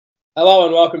Hello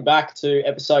and welcome back to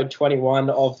episode 21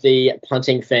 of the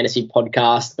Punting Fantasy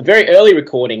Podcast. A very early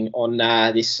recording on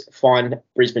this fine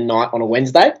Brisbane night on a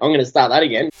Wednesday. I'm going to start that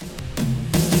again.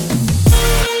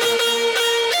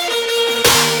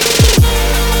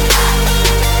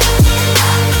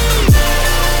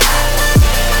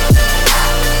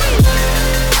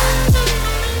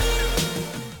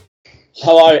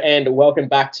 Hello and welcome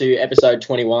back to episode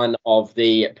 21 of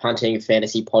the Punting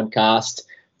Fantasy Podcast.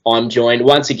 I'm joined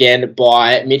once again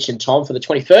by Mitch and Tom for the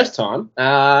 21st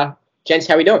time. Gents,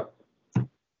 how are we doing?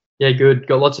 Yeah, good.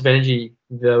 Got lots of energy.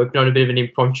 We've been on a bit of an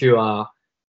impromptu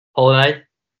holiday.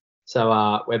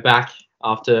 So we're back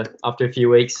after a few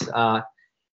weeks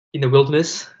in the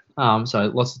wilderness.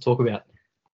 So lots to talk about.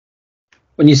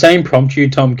 When you say impromptu,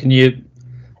 Tom, can you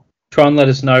try and let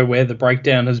us know where the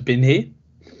breakdown has been here?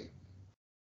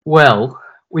 Well,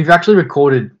 we've actually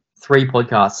recorded 3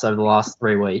 podcasts over the last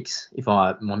 3 weeks, if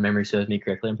my memory serves me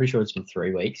correctly. I'm pretty sure it's been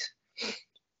 3 weeks.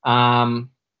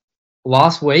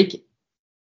 Last week,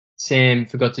 Sam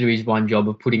forgot to do his one job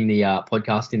of putting the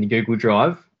podcast in the Google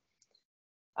Drive.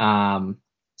 So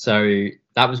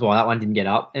that was why that one didn't get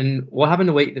up. And what happened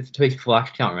the 2 weeks before? I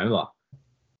actually can't remember.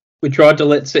 We tried to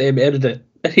let Sam edit it,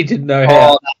 and he didn't know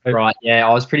how. Oh, right. Yeah,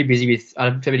 I was pretty busy I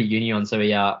had a fair bit of uni on, so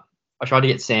I tried to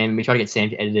get Sam. We tried to get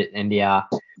Sam to edit it, and he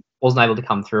wasn't able to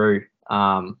come through.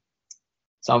 So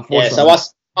unfortunately,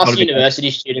 us university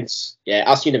students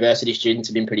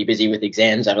have been pretty busy with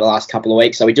exams over the last couple of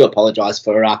weeks. So we do apologise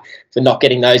for not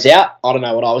getting those out. I don't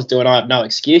know what I was doing. I have no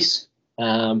excuse.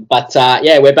 But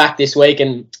we're back this week,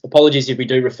 and apologies if we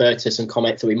do refer to some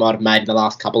comments that we might have made in the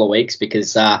last couple of weeks,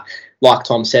 because like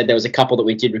Tom said, there was a couple that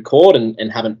we did record and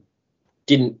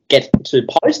didn't get to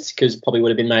post because probably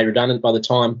would have been made redundant by the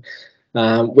time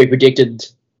we predicted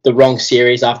the wrong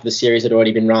series after the series had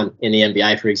already been run in the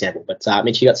NBA, for example. But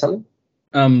Mitch, you got something?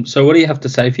 So what do you have to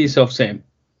say for yourself, Sam?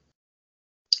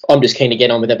 I'm just keen to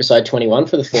get on with episode 21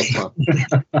 for the 4th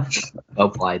time. Well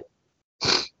played.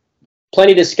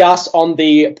 Plenty to discuss on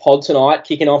the pod tonight,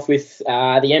 kicking off with the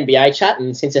NBA chat.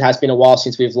 And since it has been a while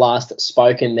since we've last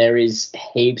spoken, there is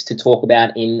heaps to talk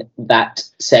about in that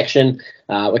section.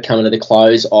 We're coming to the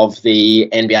close of the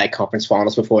NBA conference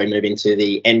finals before we move into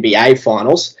the NBA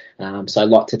finals. So a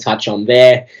lot to touch on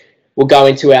there. We'll go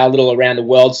into our little around the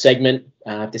world segment,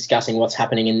 discussing what's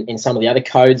happening in some of the other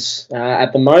codes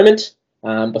at the moment,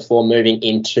 before moving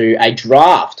into a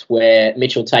draft where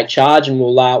Mitch will take charge, and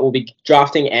we'll be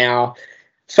drafting our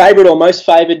favourite or most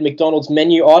favoured McDonald's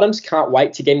menu items. Can't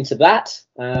wait to get into that.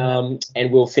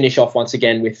 And we'll finish off once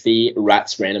again with the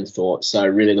Rats Random Thought. So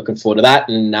really looking forward to that,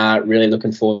 and really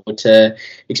looking forward to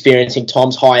experiencing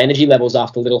Tom's high energy levels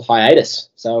after a little hiatus.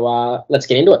 So let's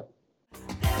get into it.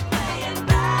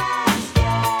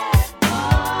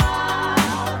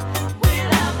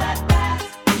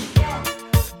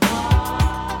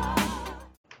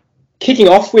 Kicking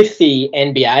off with the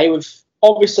NBA, we've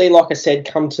obviously, like I said,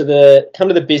 come to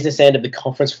the business end of the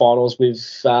conference finals. We've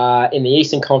in the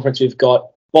Eastern Conference, we've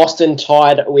got Boston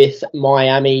tied with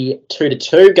Miami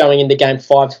 2-2 going into Game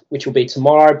 5, which will be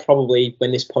tomorrow, probably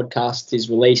when this podcast is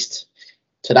released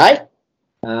today.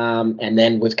 And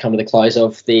then we've come to the close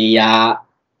of the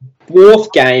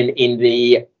 4th game in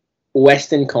the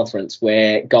Western Conference,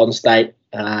 where Golden State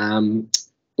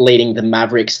leading the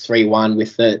Mavericks 3-1,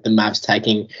 with the Mavs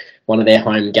taking one of their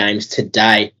home games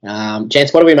today.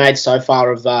 Gents, what have we made so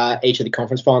far of each of the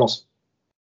conference finals?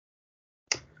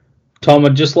 Tom,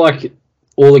 I'd just like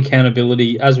all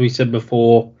accountability. As we said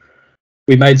before,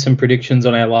 we made some predictions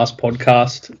on our last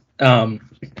podcast.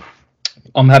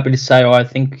 I'm happy to say I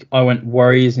think I went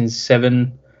Warriors in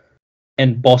 7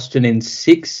 and Boston in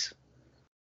 6.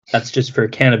 That's just for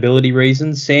accountability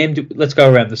reasons. Sam, let's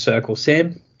go around the circle.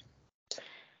 Sam?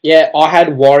 Yeah, I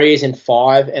had Warriors in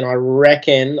 5, and I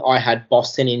reckon I had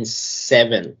Boston in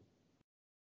 7.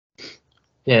 Yeah,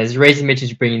 there's a reason Mitch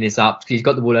is bringing this up, because he's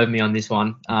got the wood over me on this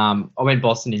one. I went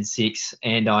Boston in 6,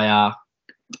 and I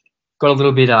got a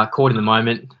little bit caught in the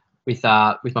moment with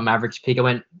my Mavericks pick. I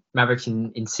went Mavericks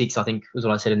in 6, I think was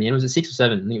what I said in the end. Was it 6 or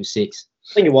 7? I think it was 6.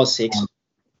 I think it was 6.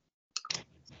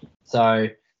 So,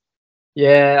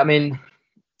 yeah, I mean,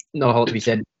 not a whole lot to be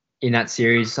said in that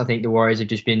series. I think the Warriors have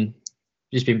just been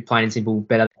plain and simple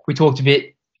better. We talked a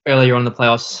bit earlier on in the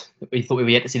playoffs that we thought we would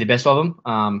get to see the best of them.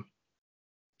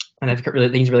 And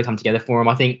things really come together for them.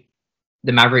 I think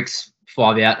the Mavericks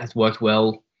 5 out has worked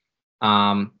well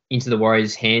into the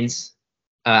Warriors' hands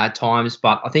at times.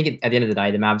 But I think at the end of the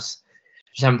day, the Mavs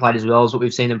just haven't played as well as what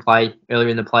we've seen them play earlier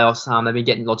in the playoffs. They've been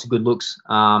getting lots of good looks.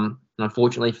 And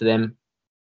unfortunately for them,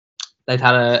 they've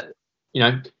had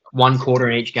one quarter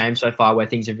in each game so far where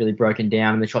things have really broken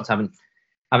down and the shots haven't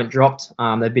haven't dropped.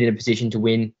 They've been in a position to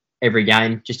win every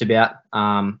game, just about.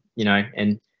 And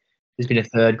there's been a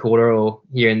third quarter or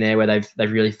here and there where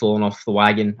they've really fallen off the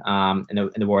wagon, and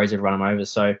the Warriors have run them over.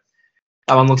 So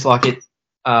that one looks like it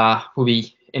will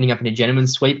be ending up in a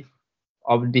gentleman's sweep,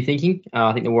 I would be thinking.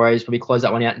 I think the Warriors probably close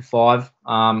that one out in 5.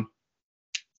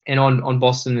 And on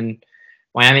Boston and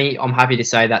Miami, I'm happy to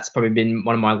say that's probably been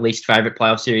one of my least favourite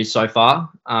playoff series so far.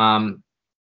 I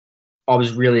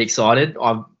was really excited.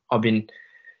 I've been,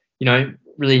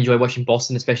 really enjoyed watching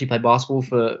Boston, especially play basketball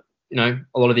for, a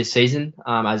lot of this season,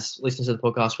 as listeners of the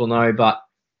podcast will know. But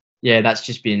yeah,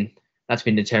 that's been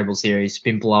a terrible series. It's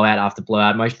been blowout after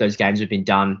blowout. Most of those games have been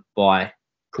done by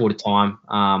quarter time.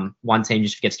 One team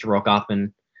just forgets to rock up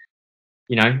and,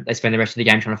 they spend the rest of the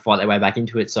game trying to fight their way back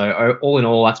into it. So all in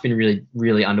all, that's been really,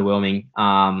 really underwhelming.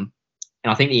 And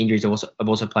I think the injuries have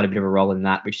also played a bit of a role in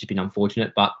that, which has been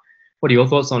unfortunate. But what are your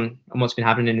thoughts on what's been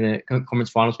happening in the conference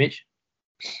finals, Mitch?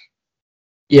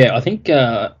 Yeah, I think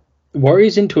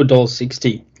Warriors into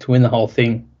 $1.60 to win the whole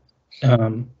thing.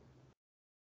 They've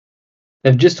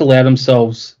just allowed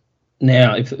themselves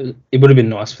now. If it would have been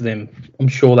nice for them, I'm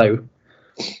sure they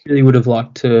really would have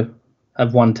liked to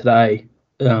have won today.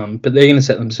 But they're going to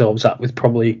set themselves up with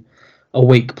probably a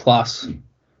week plus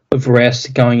of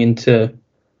rest going into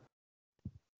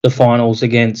the finals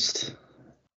against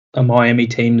a Miami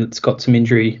team that's got some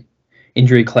injury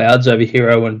clouds over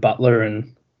Hero and Butler,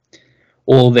 and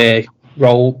all their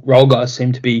role guys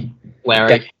seem to be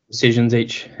Larry decisions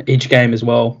each game as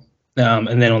well.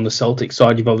 And then on the Celtics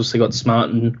side, you've obviously got Smart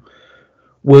and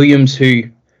Williams, who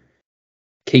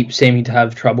keep seeming to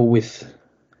have trouble with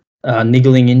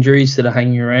niggling injuries that are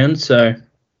hanging around. So,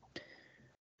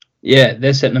 yeah,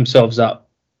 they're setting themselves up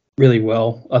really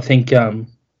well. I think even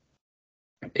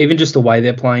just the way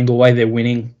they're playing, the way they're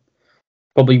winning,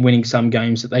 probably winning some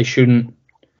games that they shouldn't,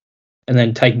 and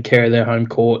then taking care of their home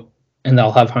court, and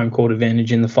they'll have home court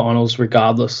advantage in the finals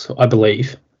regardless, I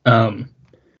believe.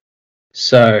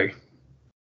 So,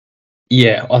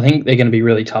 yeah, I think they're going to be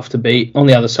really tough to beat. On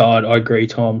the other side, I agree,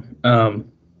 Tom.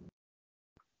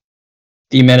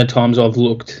 The amount of times I've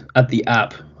looked at the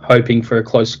app hoping for a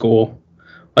close score.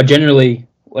 I generally,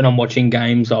 when I'm watching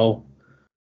games, I'll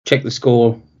check the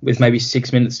score with maybe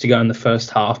 6 minutes to go in the first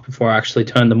half before I actually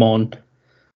turn them on.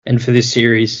 And for this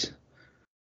series,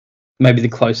 maybe the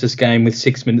closest game with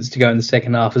 6 minutes to go in the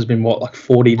second half has been,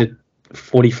 40 to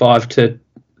 45 to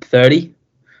 30,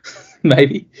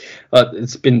 maybe.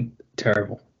 It's been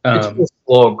terrible. It's been a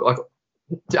slog. Like,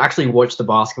 to actually watch the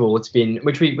basketball, it's been,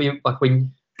 which we knew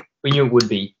it would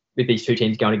be with these two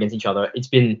teams going against each other. It's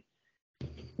been,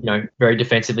 very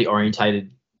defensively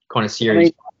orientated kind of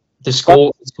series. The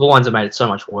score lines have made it so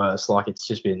much worse. Like, it's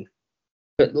just been.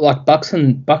 But like Bucks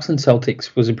and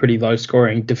Celtics was a pretty low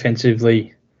scoring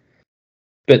defensively,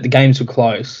 but the games were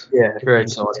close. Yeah, very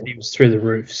exciting. It was through the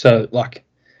roof. So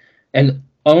and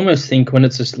I almost think when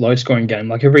it's a low scoring game,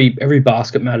 like every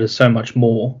basket matters so much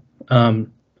more,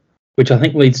 which I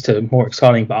think leads to more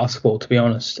exciting basketball, to be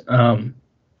honest.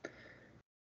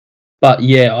 But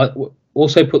yeah, I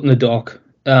also put in the doc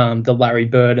the Larry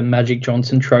Bird and Magic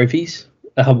Johnson trophies.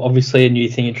 Obviously a new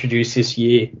thing introduced this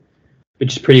year,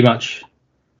 which is pretty much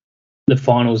the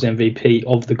finals MVP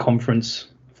of the conference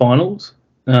finals.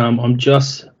 I'm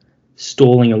just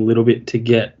stalling a little bit to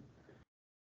get.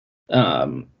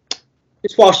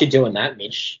 Just whilst you're doing that,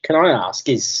 Mitch, can I ask,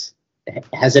 has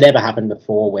it ever happened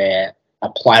before where a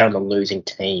player on the losing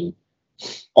team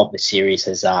of the series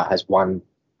has won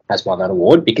that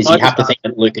award? Because you have to think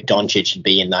that Luka Doncic should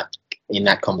be in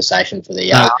that conversation for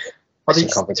the I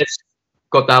think conference.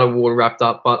 Got that award wrapped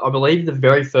up, but I believe the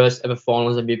very first ever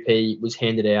finals MVP was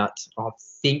handed out, I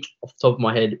think off the top of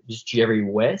my head, it was Jerry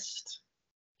West,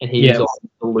 and he was on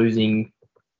the losing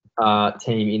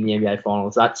team in the NBA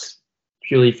finals. That's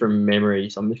purely from memory,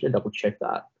 so I'm just going to double check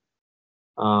that.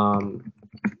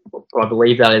 But I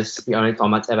believe that is the only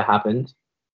time that's ever happened.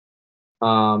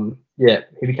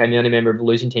 He became the only member of the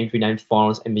losing team to be named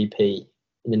finals MVP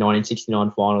in the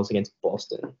 1969 finals against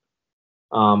Boston.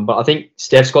 But I think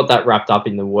Steph's got that wrapped up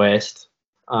in the West.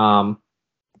 And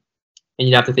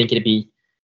you'd have to think it'd be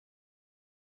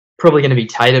probably going to be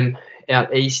Tatum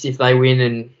out east if they win.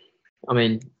 And, I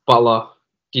mean, Butler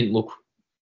didn't look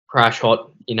crash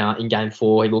hot in Game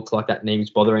 4. He looked like that knee was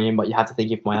bothering him. But you have to think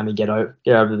if Miami get over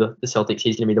the Celtics,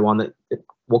 he's going to be the one that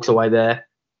walks away there.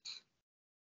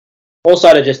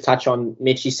 Also, to just touch on,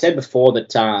 Mitch, you said before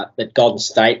that Golden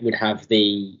State would have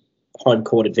the home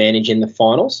court advantage in the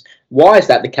finals. Why is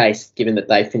that the case, given that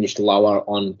they finished lower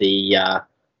on the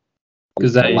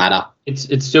ladder?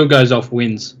 It still goes off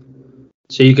wins.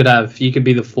 So you could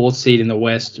be the 4th seed in the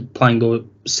West playing the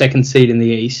 2nd seed in the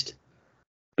East,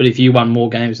 But if you won more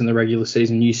games in the regular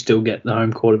season, you still get the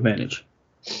home court advantage.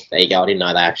 There you go. I didn't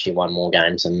know they actually won more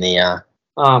games than the.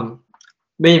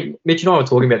 Mitch and I were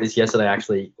talking about this yesterday.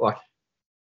 Actually, like,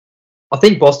 I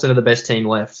think Boston are the best team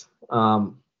left. I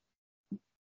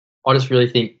just really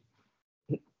think,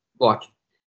 like,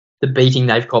 the beating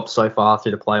they've copped so far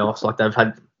through the playoffs, like they've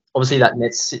had. Obviously, that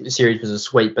Nets series was a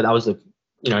sweep, but that was a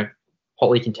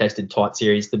hotly contested tight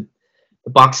series. The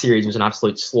Bucks series was an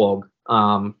absolute slog.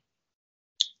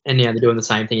 And now they're doing the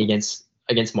same thing against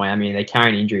Miami, and they're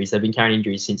carrying injuries. They've been carrying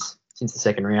injuries since the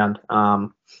second round.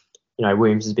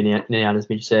 Williams has been out, as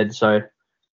Mitch said. So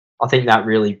I think that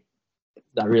really,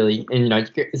 and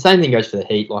the same thing goes for the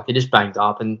Heat. Like, they're just banged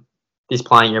up, and this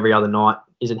playing every other night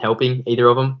isn't helping either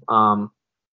of them.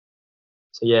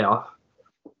 So yeah,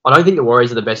 I don't think the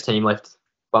Warriors are the best team left,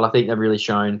 but I think they've really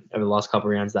shown over the last couple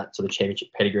of rounds that sort of championship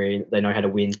pedigree. They know how to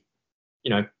win,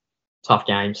 tough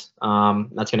games.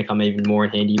 That's going to come even more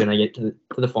in handy when they get to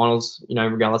the finals,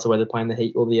 regardless of whether they're playing the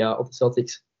Heat or the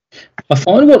Celtics. I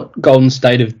find what Golden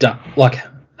State have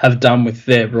done with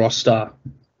their roster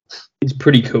is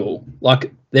pretty cool.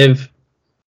 Like, they've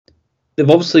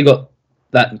obviously got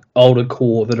that older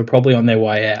core that are probably on their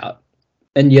way out,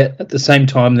 and yet at the same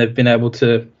time they've been able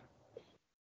to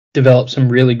develop some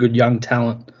really good young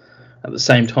talent at the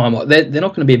same time. Like, they're not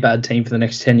going to be a bad team for the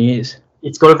next 10 years.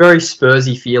 It's got a very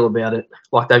Spursy feel about it.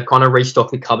 Like, they've kind of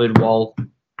restocked the cupboard while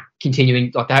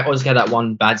continuing. Like, they obviously had that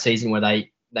one bad season where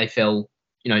they fell,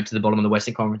 to the bottom of the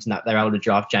Western Conference, and that they were able to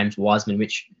draft James Wiseman,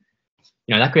 which,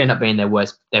 that could end up being their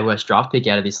worst draft pick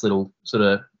out of this little sort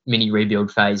of mini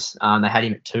rebuild phase. They had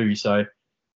him at 2, so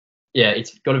yeah,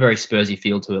 it's got a very Spursy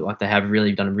feel to it. Like, they have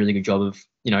really done a really good job of,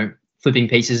 flipping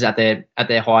pieces at their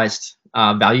highest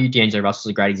value. D'Angelo Russell's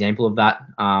a great example of that.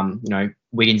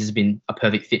 Wiggins has been a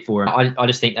perfect fit for him. I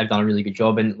just think they've done a really good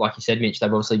job. And like you said, Mitch,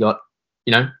 they've obviously got,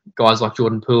 guys like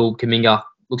Jordan Poole, Kuminga,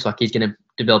 looks like he's going to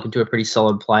develop into a pretty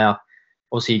solid player.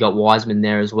 Obviously, you got Wiseman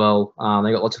there as well.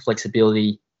 They got lots of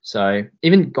flexibility. So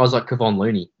even guys like Kevon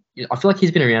Looney, I feel like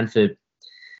he's been around for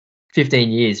 15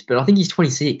 years, but I think he's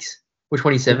 26 or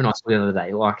 27. I saw the other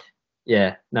day. Like,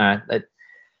 yeah, no, they're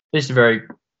just a very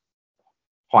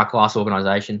high-class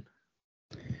organisation.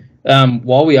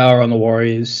 While we are on the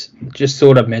Warriors, just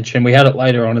thought I'd mention, we had it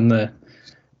later on in the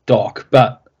doc,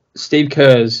 but Steve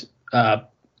Kerr's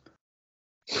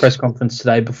press conference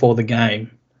today before the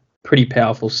game, pretty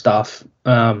powerful stuff.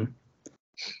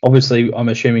 Obviously, I'm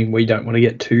assuming we don't want to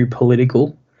get too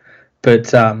political, but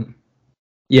the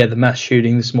mass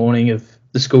shooting this morning of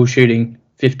the school shooting,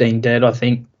 15 dead, I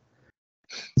think.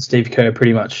 Steve Kerr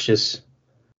pretty much just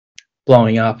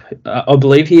blowing up. I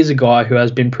believe he is a guy who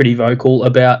has been pretty vocal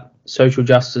about social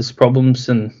justice problems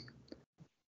and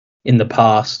in the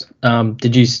past.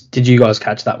 Did you guys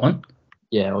catch that one?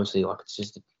 Yeah, obviously, like, it's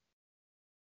just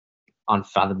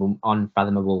unfathomable,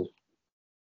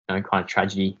 kind of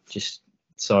tragedy. Just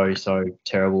so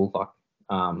terrible.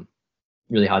 Like,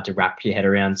 really hard to wrap your head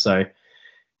around. So,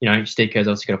 Steve Kerr's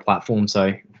obviously got a platform,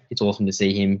 so it's awesome to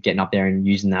see him getting up there and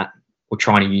using that, or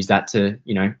trying to use that to,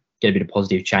 get a bit of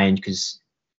positive change. Because,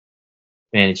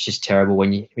 man, it's just terrible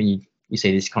when you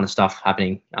see this kind of stuff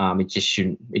happening. It just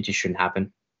shouldn't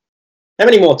happen. How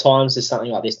many more times does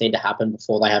something like this need to happen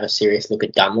before they have a serious look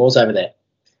at gun laws over there?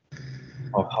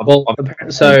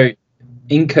 So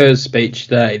in Kerr's speech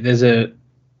today, there's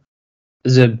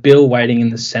a bill waiting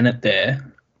in the Senate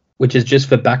there, which is just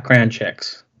for background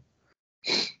checks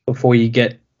before you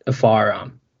get a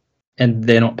firearm, and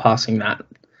they're not passing that.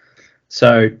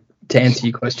 So to answer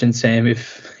your question, Sam,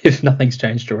 if nothing's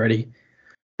changed already,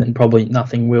 then probably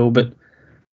nothing will. But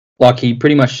like he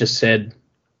pretty much just said,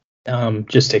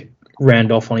 just to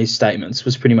round off on his statements,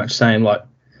 was pretty much saying, like,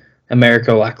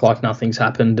 America will act like nothing's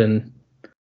happened and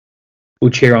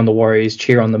we'll cheer on the Warriors,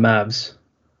 cheer on the Mavs.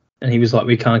 And he was like,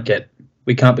 we can't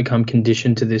become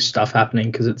conditioned to this stuff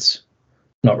happening because it's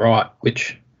not right,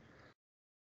 which,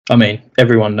 I mean,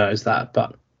 everyone knows that,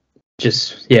 but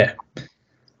just, yeah,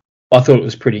 I thought it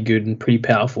was pretty good and pretty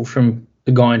powerful from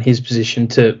the guy in his position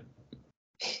to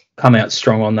come out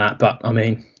strong on that. But, I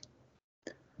mean,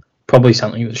 probably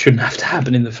something that shouldn't have to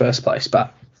happen in the first place.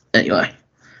 But anyway.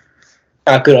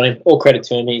 Good on him. All credit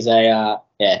to him. He's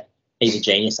he's a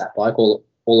genius, that bloke.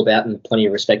 All about, and plenty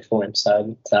of respect for him.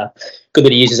 So it's good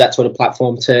that he uses that sort of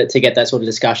platform to get that sort of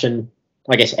discussion,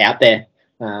 I guess, out there.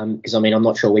 Because, I mean, I'm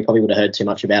not sure we probably would have heard too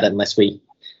much about it unless we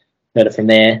heard it from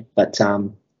there. But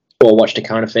or watched a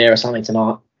current affair or something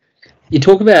tonight. You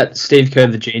talk about Steve Kerr,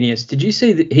 the genius. Did you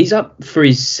see that he's up for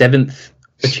a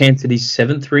chance at his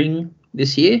seventh ring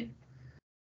this year?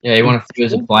 Yeah, he won a few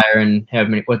as a player, and how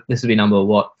many? This will be number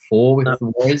 4 with the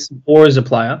Warriors? 4 as a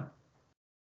player.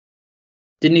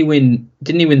 Didn't he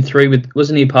win 3 with?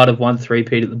 Wasn't he part of 1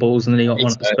 3-peat at the Bulls and then he got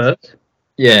one at the Spurs?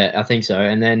 Yeah, I think so.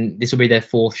 And then this will be their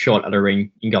 4th shot at a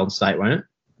ring in Golden State, won't it?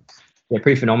 Yeah,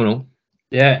 pretty phenomenal.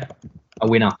 Yeah, a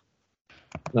winner.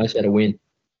 Knows how to win.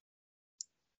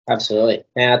 Absolutely.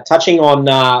 Now, touching on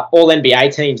all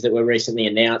NBA teams that were recently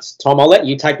announced, Tom, I'll let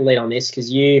you take the lead on this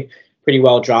because you pretty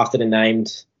well drafted and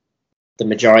named the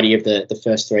majority of the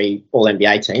first 3 all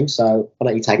NBA teams. So why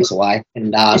don't you take us away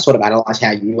and sort of analyse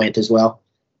how you went as well?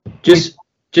 Just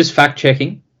fact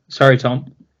checking. Sorry,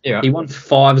 Tom. Yeah, right. He won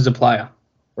 5 as a player.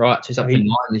 Right, so he's up to 9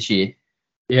 this year.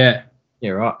 Yeah.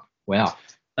 Yeah, right. Wow.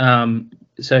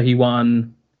 So he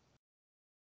won.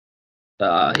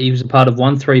 He was a part of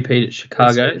 1 3-peat at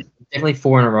Chicago. Definitely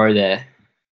 4 in a row there.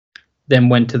 Then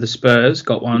went to the Spurs,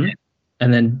 got 1,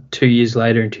 and then 2 years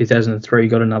later in 2003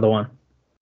 got another one.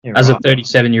 Yeah, as a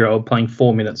 37-year-old playing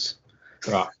 4 minutes.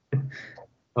 Right.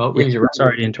 Well,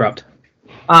 sorry to interrupt.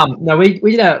 No, we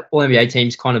did our all NBA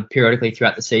teams kind of periodically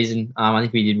throughout the season. I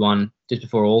think we did one just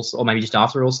before or maybe just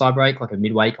after All-Star break, like a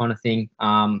midway kind of thing.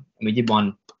 And we did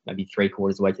one maybe 3/4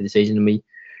 of the way through the season, and we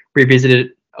revisited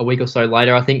it a week or so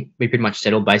later. I think we pretty much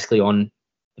settled basically on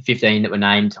the 15 that were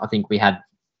named. I think we had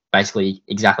basically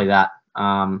exactly that.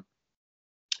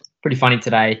 Pretty funny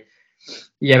today.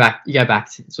 You go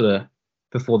back to sort of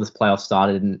before this playoff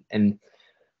started and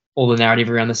all the narrative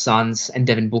around the Suns and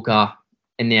Devin Booker,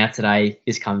 and now today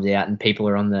this comes out and people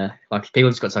are on the people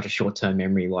just got such a short-term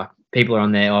memory. Like people are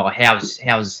on there,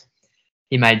 how's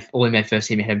he made first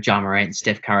team ahead of Ja Morant and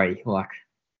Steph Curry, like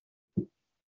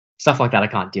stuff like that I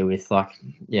can't deal with. Like,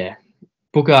 yeah.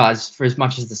 Booker, for as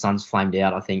much as the Suns flamed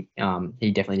out, I think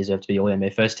he definitely deserved to be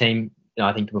all-NBA first team.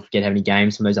 I think people forget how many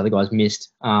games some of those other guys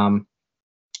missed.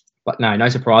 But no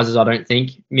surprises, I don't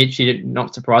think. Mitch, you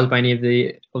not surprised by any of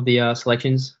the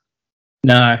selections?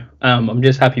 No, I'm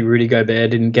just happy Rudy Gobert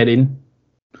didn't get in.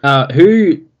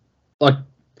 Who, like,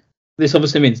 this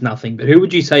obviously means nothing, but who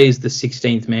would you say is the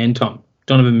 16th man, Tom?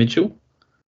 Donovan Mitchell?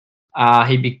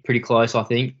 He'd be pretty close, I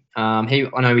think. I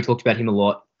know we talked about him a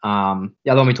lot. The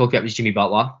other one we talked about was Jimmy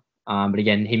Butler. But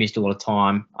again, he missed a lot of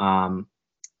time.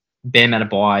 Bam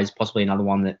Adebayo is possibly another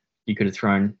one that you could have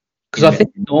thrown. Because I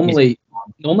think normally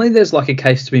there's like a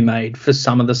case to be made for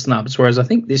some of the snubs, whereas I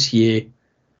think this year...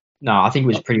 No, I think it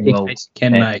was pretty well...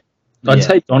 Can make. I'd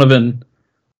say Donovan,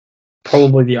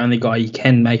 probably the only guy you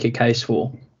can make a case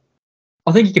for.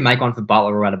 I think you can make one for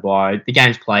Butler or Adebayo. The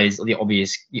game's plays the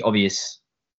obvious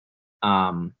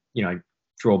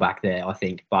drawback there, I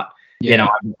think. But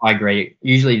I agree.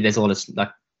 Usually there's a lot of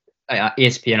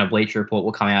ESPN or Bleacher Report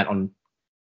will come out on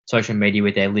social media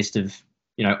with their list of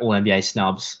all NBA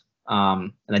snubs,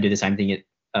 and they do the same thing at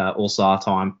All-Star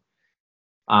time.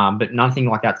 But nothing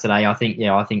like that today. I think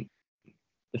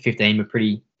the 15 were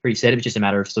pretty set. It was just a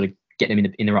matter of sort of getting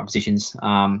them in the right positions.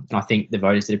 And I think the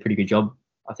voters did a pretty good job.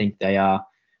 I think they I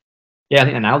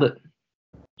think they nailed it.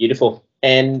 Beautiful.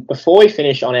 And before we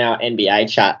finish on our NBA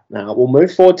chat, we'll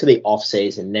move forward to the off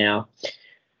season now.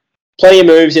 Plenty of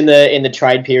moves in the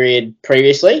trade period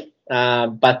previously,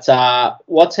 but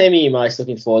what team are you most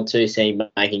looking forward to seeing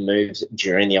making moves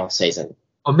during the off season?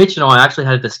 Well, Mitch and I actually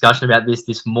had a discussion about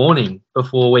this morning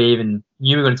before we even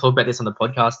knew we were going to talk about this on the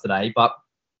podcast today. But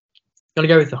I'm going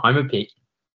to go with the homer pick.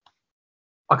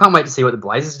 I can't wait to see what the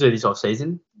Blazers do this off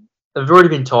season. They've already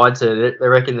been tied to it. They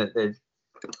reckon that it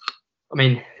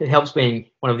helps being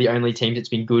one of the only teams that's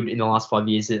been good in the last 5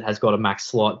 years that has got a max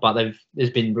slot. But there's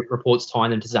been reports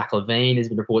tying them to Zach LaVine. There's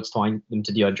been reports tying them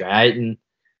to DeAndre Ayton.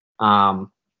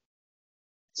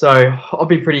 So I'll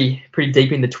be pretty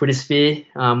deep in the Twitter sphere,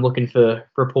 looking for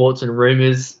reports and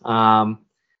rumors.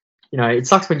 It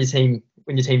sucks when your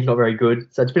team's not very good.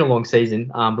 So it's been a long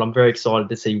season, but I'm very excited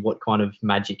to see what kind of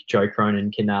magic Joe Cronin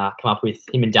can come up with.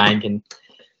 Him and Dame can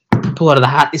pull out of the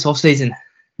hat this off season.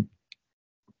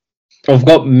 I've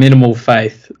got minimal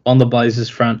faith on the Blazers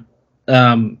front.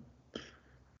 They've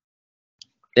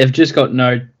just got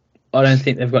I don't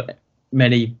think they've got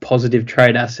many positive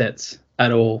trade assets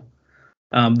at all.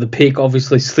 The pick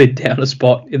obviously slid down a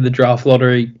spot in the draft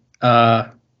lottery. I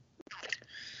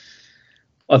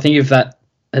think if that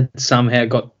had somehow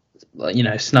got,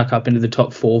 snuck up into the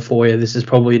top 4 for you, this is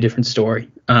probably a different story.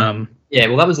 Well,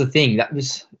 that was the thing. That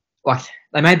was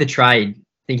they made the trade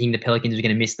thinking the Pelicans were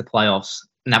going to miss the playoffs,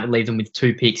 and that would leave them with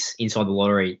 2 picks inside the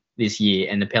lottery this year.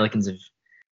 And the Pelicans have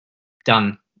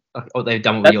done what we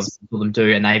obviously saw them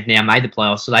do, and they've now made the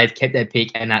playoffs. So they've kept their pick,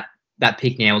 and that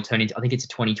pick now will turn into, I think it's a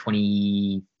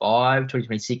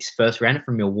 2026 first rounder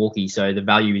from Milwaukee. So the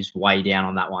value is way down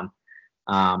on that one.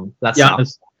 That's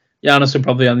Giannis will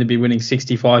probably only be winning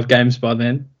 65 games by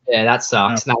then. Yeah, that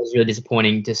sucks. That was really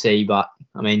disappointing to see, but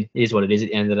I mean, it is what it is at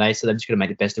the end of the day. So they've just got to make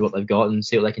the best of what they've got and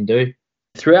see what they can do.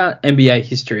 Throughout NBA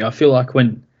history, I feel like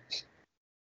with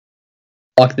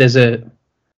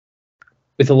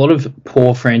a lot of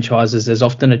poor franchises, there's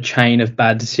often a chain of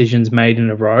bad decisions made in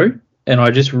a row. And I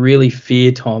just really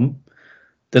fear, Tom,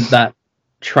 that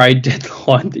trade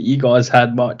deadline that you guys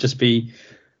had might just be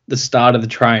the start of the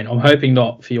train. I'm hoping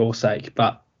not for your sake,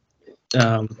 but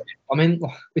I mean,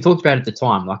 we talked about it at the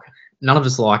time. Like, none of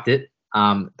us liked it,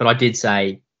 but I did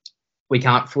say we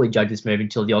can't fully judge this move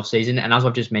until the off season. And as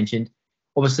I've just mentioned,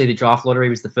 obviously the draft lottery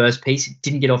was the first piece. It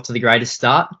didn't get off to the greatest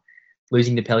start,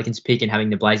 losing the Pelicans pick and having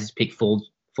the Blazers pick full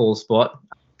spot.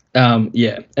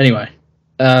 Yeah. Anyway,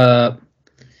 the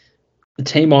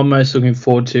team I'm most looking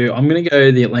forward to, I'm going to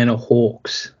go the Atlanta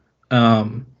Hawks.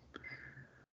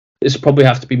 This will probably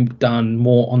have to be done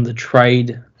more on the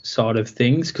trade side of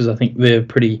things because I think they're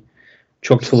pretty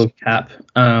chock full of cap.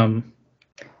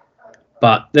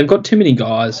 But they've got too many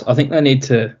guys. I think they need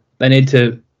to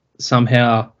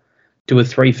somehow do a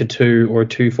 3-for-2 or a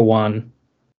 2-for-1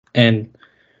 and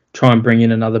try and bring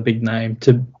in another big name.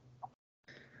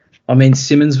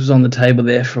 Symonds was on the table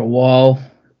there for a while.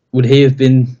 Would he have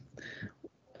been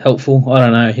helpful? I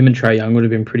don't know. Him and Trae Young would have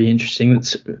been pretty interesting.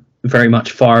 It's very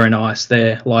much fire and ice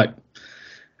there. Like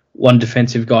one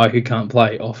defensive guy who can't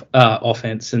play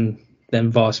offense and then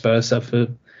vice versa for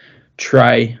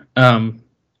Trae.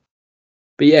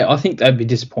 But yeah, I think they'd be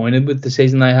disappointed with the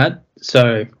season they had.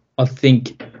 So I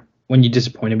think when you're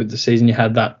disappointed with the season you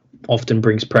had, that often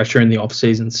brings pressure in the off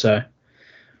season. So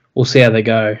we'll see how they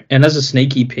go. And as a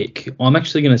sneaky pick, I'm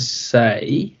actually going to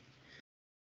say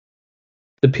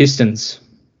the Pistons.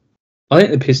 I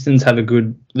think the Pistons have a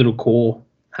good little core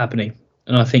happening.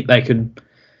 And I think they could,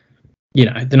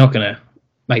 they're not going to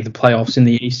make the playoffs in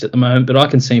the East at the moment, but I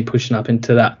can see them pushing up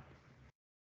into that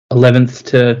 11th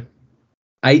to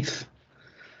 8th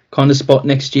kind of spot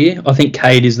next year. I think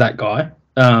Cade is that guy.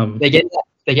 They're getting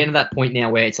to that point now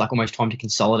where it's like almost time to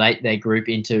consolidate their group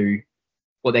into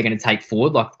what they're going to take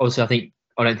forward. Like, obviously,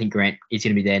 I don't think Grant is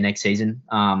going to be there next season.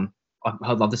 I'd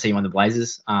love to see him on the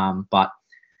Blazers. But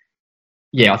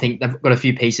yeah, I think they've got a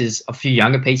few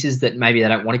younger pieces that maybe they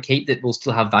don't want to keep that will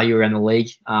still have value around the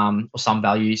league, or some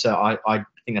value. So I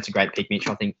think that's a great pick, Mitch.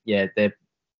 I think, yeah, they've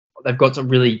got some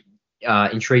really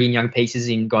intriguing young pieces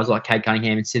in guys like Cade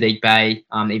Cunningham and Sadiq Bey,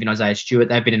 even Isaiah Stewart.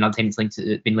 They've been another team that's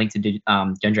been linked to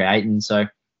DeAndre Ayton. So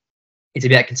it's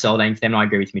about consolidating for them. And I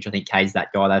agree with Mitch. I think Cade's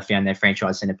that guy. They've found their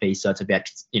franchise centerpiece. So it's about,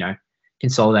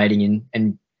 consolidating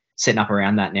and setting up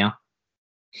around that now.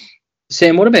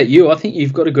 Sam, what about you? I think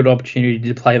you've got a good opportunity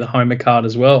to play the homer card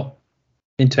as well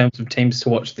in terms of teams to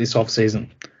watch this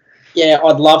off-season. Yeah,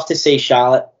 I'd love to see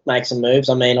Charlotte make some moves.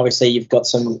 I mean, obviously you've got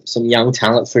some young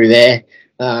talent through there.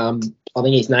 I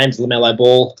think his name's LaMelo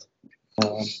Ball,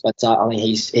 but I think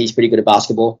he's pretty good at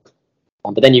basketball.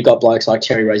 But then you've got blokes like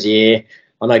Terry Rozier.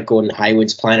 I know Gordon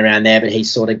Hayward's playing around there, but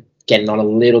he's sort of getting on a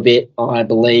little bit, I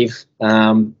believe.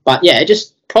 But yeah,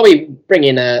 just probably bring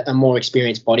in a more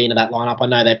experienced body into that lineup. I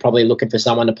know they're probably looking for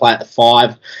someone to play at the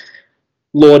 5.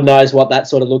 Lord knows what that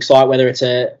sort of looks like, whether it's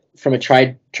from a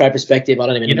trade perspective. I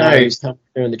don't even know who's coming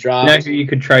through in the draft. You know who you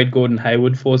could trade Gordon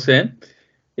Hayward for, Sam?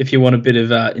 If you want a bit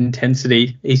of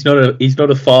intensity. He's not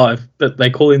a 5, but they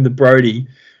call him the Brody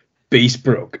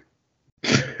Beastbrook.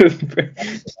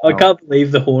 I can't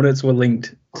believe the Hornets were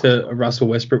linked to a Russell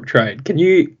Westbrook trade.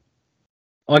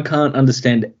 I can't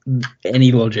understand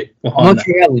any logic behind that. I'm not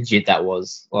sure how legit that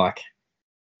was. Like,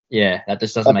 yeah, that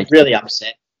just doesn't make sense. I'm really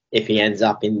upset if he ends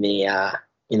up in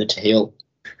the Teal.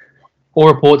 All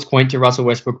reports point to Russell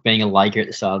Westbrook being a Laker at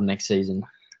the start of next season.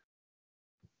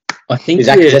 I think is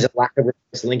that because there's a lack of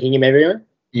linking him everywhere?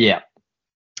 Yeah.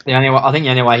 I think the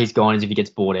only way he's gone is if he gets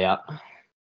bought out.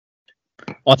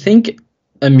 I think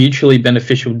a mutually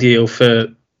beneficial deal for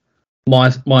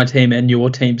my team and your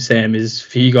team, Sam, is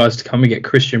for you guys to come and get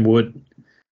Christian Wood.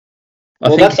 I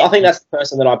think that's the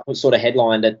person that I put sort of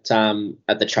headlined at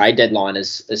the trade deadline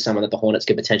as someone that the Hornets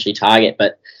could potentially target.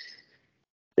 But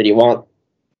who do you want?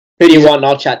 Who do you want? And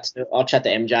I'll chat to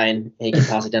MJ and he can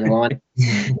pass it down the line.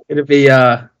 It'll be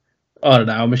I don't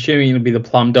know. I'm assuming it'll be the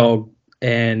Plum Dog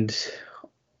and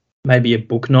maybe a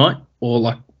Book Knight or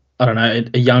like I don't know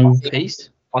a young piece.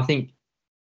 I think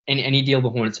any deal the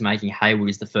Hornets are making, Hayward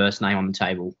is the first name on the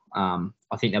table. I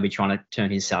think they'll be trying to turn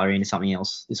his salary into something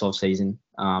else this offseason.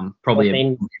 Probably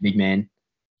a big man.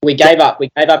 We gave up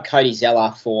Cody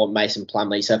Zeller for Mason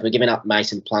Plumlee. So if we're giving up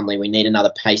Mason Plumlee, we need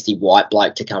another pasty white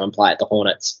bloke to come and play at the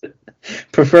Hornets.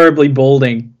 Preferably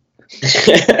balding.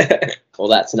 Well,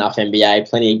 that's enough NBA.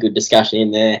 Plenty of good discussion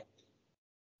in there.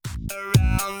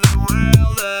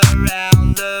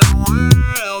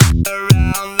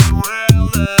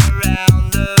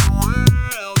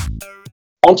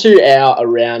 onto our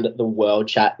around the world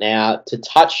chat now to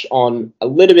touch on a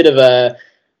little bit of a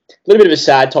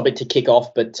sad topic to kick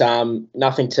off, but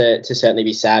nothing to certainly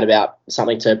be sad about.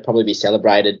 Something to probably be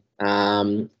celebrated.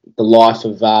 The life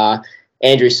of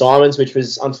Andrew Symonds, which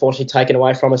was unfortunately taken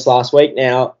away from us last week.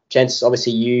 Now, gents,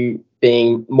 obviously you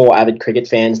being more avid cricket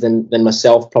fans than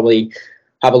myself probably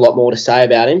have a lot more to say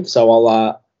about him. So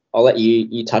I'll let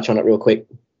you touch on it real quick.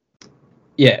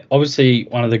 Yeah, obviously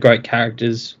one of the great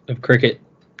characters of cricket.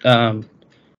 In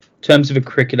terms of a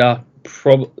cricketer,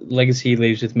 legacy he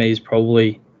leaves with me is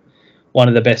probably one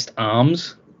of the best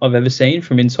arms I've ever seen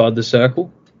from inside the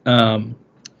circle.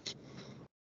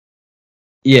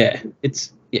 It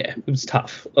was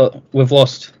tough. We've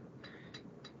lost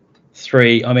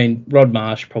 3. I mean, Rod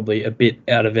Marsh probably a bit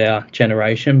out of our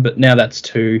generation, but now that's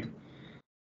 2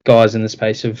 guys in the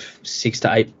space of 6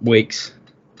 to 8 weeks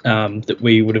that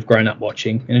we would have grown up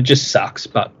watching, and it just sucks.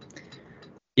 But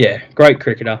yeah, great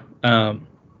cricketer.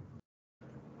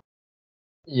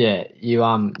 Yeah, you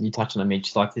touched on it,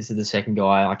 Mitch. Like, this is the second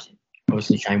guy, like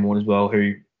obviously Shane Warne as well,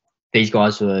 who these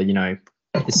guys were, the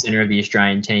centre of the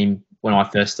Australian team when I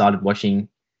first started watching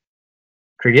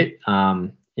cricket.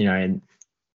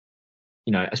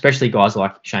 Especially guys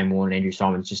like Shane Warne and Andrew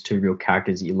Symonds, just 2 real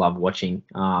characters that you love watching.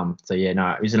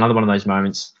 It was another one of those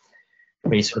moments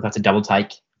where you sort of have to double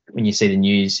take when you see the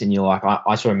news, and you're like,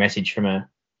 I saw a message from a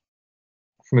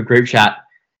group chat.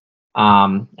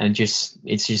 And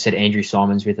it's just said Andrew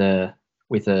Symonds with a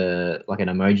like an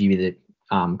emoji with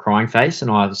a crying face,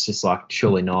 and I was just like,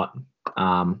 surely not.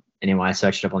 Anyway, I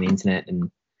searched it up on the internet,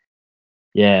 and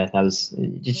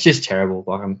it's just terrible.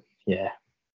 Like,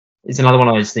 it's another one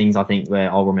of those things I think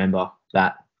where I'll remember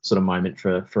that sort of moment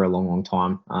for a long, long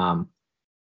time.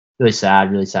 Really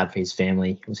sad for his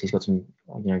family. Obviously, he's got some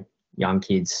young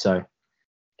kids, so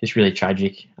just really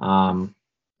tragic. And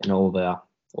all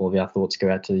of our thoughts go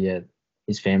out to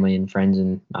his family and friends,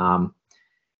 and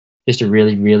just a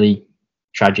really, really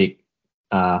tragic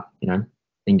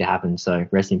thing to happen. So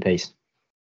rest in peace.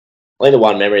 I think the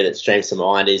one memory that streams to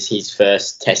mind is his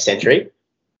first Test century.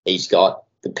 He's got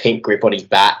the pink grip on his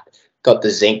bat, got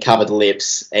the zinc covered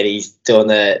lips, and he's doing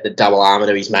the double armour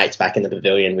to his mates back in the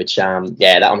pavilion, which I'm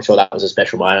sure that was a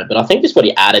special moment. But I think just what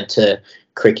he added to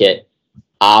cricket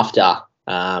after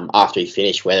he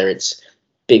finished, whether it's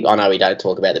big, I know we don't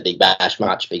talk about the Big Bash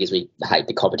much because we hate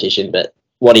the competition, but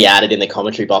what he added in the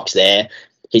commentary box there,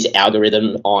 his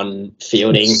algorithm on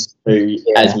fielding, who,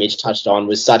 as Mitch touched on,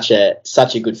 was such a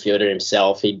good fielder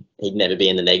himself. He'd never be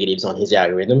in the negatives on his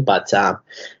algorithm. But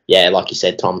like you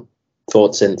said, Tom,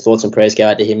 thoughts and prayers go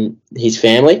out to him, his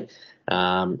family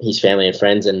and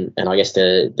friends, and I guess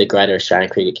the greater Australian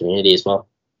cricket community as well.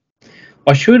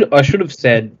 I should have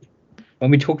said,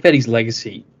 when we talk about his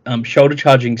legacy, shoulder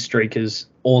charging streakers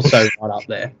also right up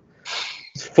there.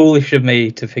 It's foolish of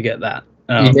me to forget that.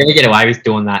 You never get away with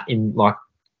doing that in like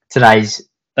today's.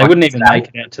 They wouldn't even make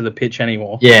it out to the pitch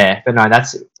anymore. Yeah, but no,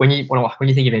 that's when you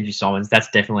think of Andrew Symonds,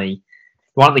 that's definitely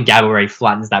one of the Gabba where he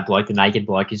flattens that bloke, the naked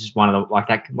bloke, is just one of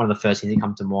the first things that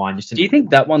come to mind. Do you think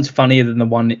that one's funnier than the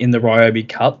one in the Ryobi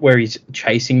Cup where he's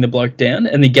chasing the bloke down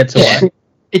and he gets away?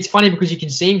 It's funny because you can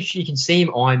see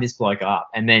him eyeing this bloke up,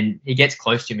 and then he gets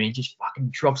close to him and he just fucking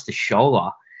drops the shoulder.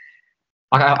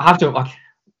 Like,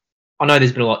 I know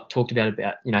there's been a lot talked about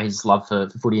his love for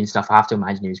footy and stuff. I have to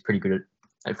imagine he was pretty good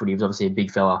at footy. He was obviously a big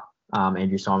fella,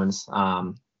 Andrew Symonds,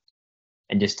 and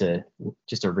just a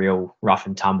real rough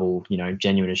and tumble,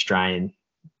 genuine Australian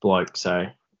bloke. So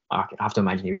I have to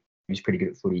imagine he was pretty good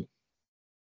at footy.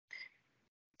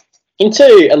 Into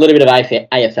a little bit of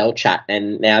AFL chat,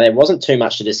 and now there wasn't too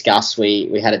much to discuss.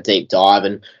 We had a deep dive,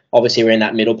 and obviously we're in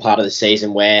that middle part of the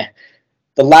season where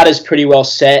the ladder's pretty well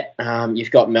set.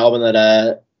 You've got Melbourne that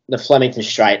are the Flemington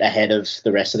Straight ahead of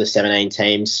the rest of the 17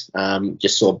 teams.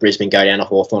 Just saw Brisbane go down to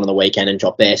Hawthorn on the weekend and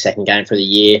drop their second game for the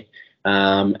year,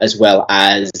 as well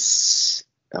as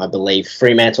I believe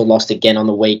Fremantle lost again on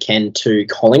the weekend to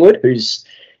Collingwood, who's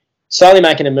slowly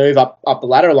making a move up the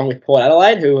ladder, along with Port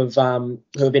Adelaide, who have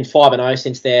been 5-0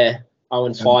 since their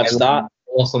 0-5 start.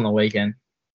 Lost on the weekend.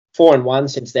 4-1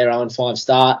 since their 0-5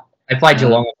 start. They played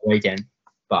Geelong on the weekend,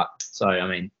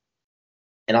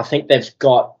 and I think they've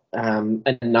got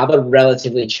another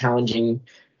relatively challenging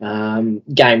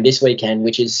game this weekend,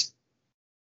 which is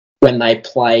when they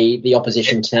play the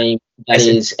opposition team, that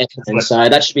is Essendon. So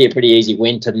that should be a pretty easy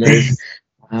win to move.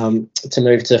 To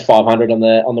move to 500 on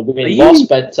the win loss,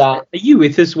 but are you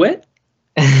with us, Wet?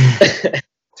 I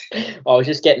was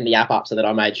just getting the app up so that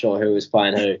I made sure who was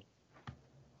playing who.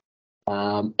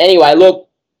 Anyway, look,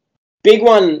 big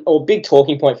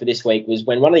talking point for this week was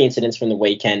when one of the incidents from the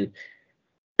weekend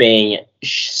being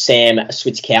Sam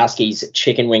Switkowski's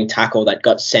chicken wing tackle that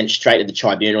got sent straight to the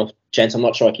tribunal. Gents, I'm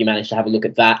not sure if you managed to have a look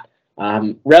at that.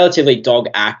 Relatively dog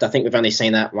act. I think we've only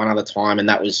seen that one other time, and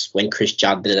that was when Chris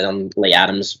Judd did it on Lee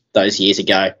Adams those years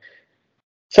ago.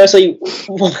 Firstly,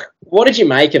 what did you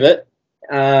make of it?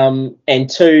 And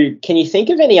two, can you think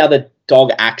of any other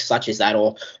dog acts such as that,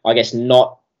 or I guess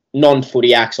not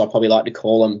non-footy acts, I probably like to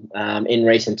call them, in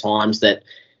recent times that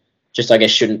just, I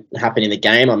guess, shouldn't happen in the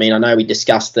game? I mean, I know we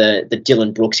discussed the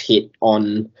Dylan Brooks hit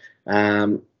on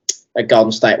a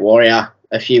Golden State Warrior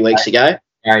a few weeks ago.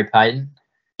 Gary Payton.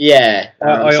 Yeah.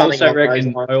 I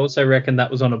also reckon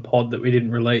that was on a pod that we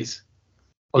didn't release.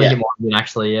 I think it might have been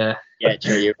actually, yeah. Yeah,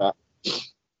 true, you're right.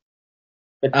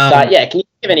 But, can you think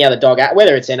of any other dog act,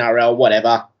 whether it's NRL,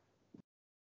 whatever?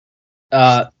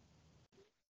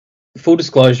 Full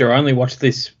disclosure, I only watched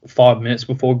this 5 minutes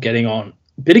before getting on.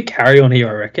 Bit of carry on here,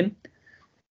 I reckon.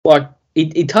 Like,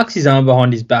 he tucks his arm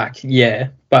behind his back, yeah,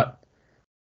 but,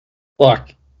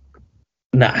 like,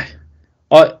 no.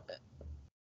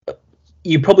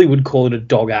 You probably would call it a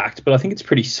dog act, but I think it's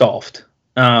pretty soft.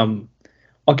 I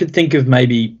could think of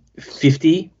maybe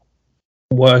 50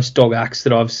 worst dog acts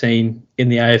that I've seen in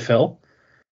the AFL.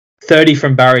 30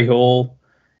 from Barry Hall,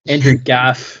 Andrew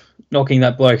Gaff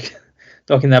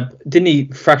didn't he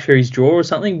fracture his jaw or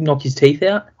something, knock his teeth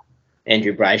out?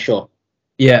 Andrew Brayshaw.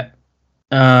 Yeah.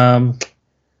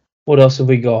 What else have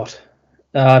we got?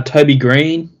 Toby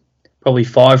Green, probably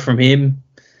 5 from him.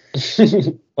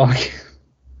 Like,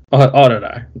 I don't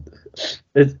know.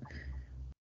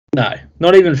 No,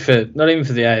 not even for the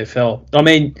AFL. I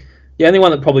mean, the only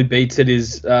one that probably beats it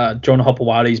is John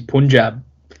Hopewadi's Punjab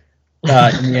in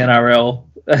the NRL.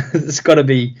 It's got to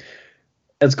be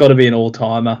an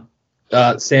all-timer.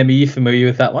 Sam, are you familiar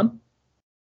with that one?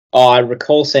 Oh, I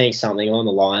recall seeing something on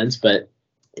the lines, but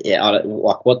yeah,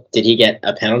 what did he get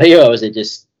a penalty, or was it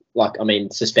just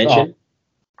suspension?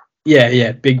 Oh,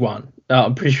 yeah, big one.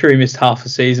 I'm pretty sure he missed half a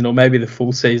season or maybe the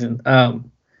full season.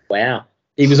 Wow.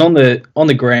 He was on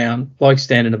the ground, like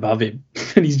standing above him,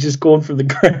 and he's just gone from the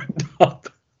ground up,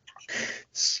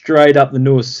 straight up the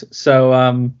noose.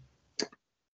 So,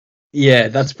 yeah,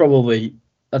 that's probably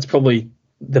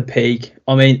the peak.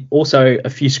 I mean, also a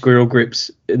few squirrel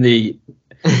grips in the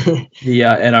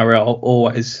NRL,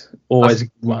 always a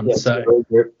good one. Yeah, so,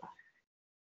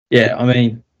 yeah, I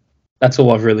mean, that's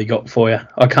all I've really got for you.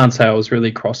 I can't say I was really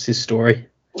across this story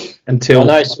until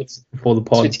before the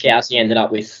pod. Switkowski ended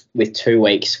up with 2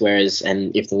 weeks, whereas,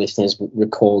 and if the listeners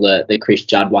recall the Chris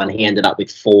Judd one, he ended up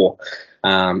with 4.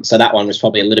 So that one was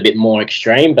probably a little bit more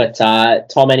extreme. But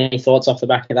Tom, any thoughts off the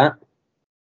back of that?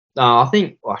 No, I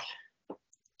think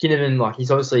Ginnivan,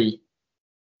 he's obviously a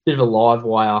bit of a live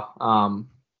wire, and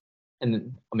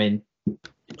I mean,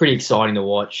 pretty exciting to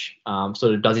watch.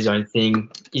 Sort of does his own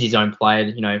thing, is his own player.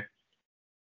 You know,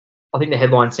 I think the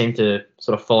headlines seem to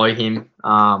sort of follow him,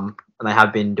 and they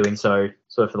have been doing so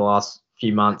sort of for the last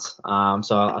few months.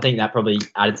 So I think that probably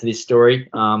added to this story.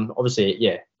 Obviously,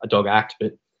 yeah, a dog act,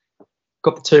 but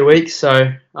got the 2 weeks,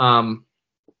 so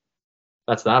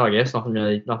that's that, I guess.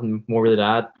 Nothing more really to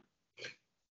add.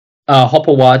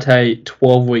 Hopewadi,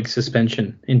 12-week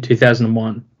suspension in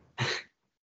 2001.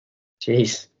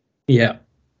 Jeez. Yeah.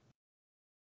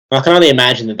 I can only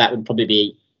imagine that would probably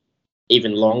be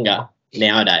even longer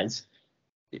nowadays.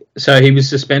 So he was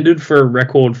suspended for a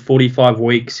record 45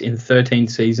 weeks in 13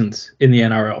 seasons in the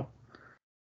NRL.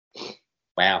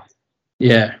 Wow.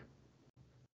 Yeah.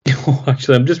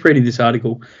 Actually, I'm just reading this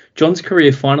article. John's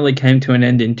career finally came to an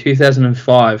end in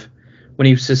 2005 when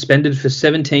he was suspended for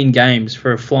 17 games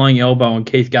for a flying elbow on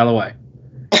Keith Galloway.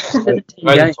 17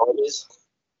 games.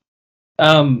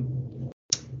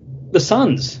 The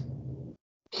Suns.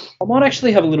 I might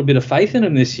actually have a little bit of faith in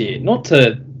them this year. Not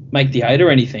to make the hate or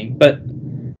anything, but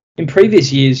in previous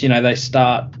years, they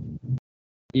start...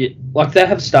 they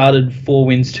have started 4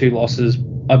 wins, 2 losses,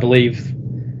 I believe,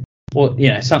 or,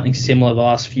 something similar the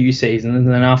last few seasons, and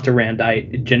then after round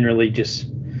 8, it generally just...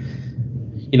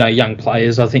 young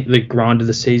players, I think the grind of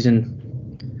the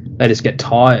season, they just get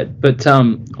tired. But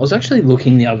I was actually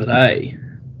looking the other day.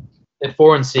 They're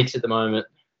 4-6 at the moment.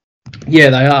 Yeah,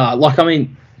 they are.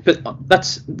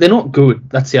 But they're not good.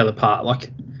 That's the other part.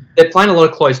 They're playing a lot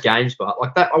of close games, but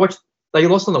that I watched. They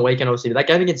lost on the weekend, obviously. But that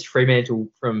game against Fremantle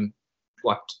from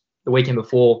the weekend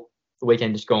before, the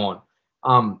weekend just gone.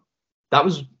 That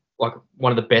was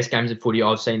one of the best games of footy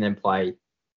I've seen them play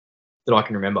that I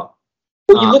can remember.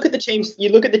 Well, you look at the teams. You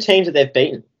look at the teams that they've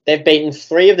beaten. They've beaten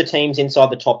 3 of the teams inside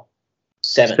the top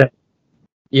 7.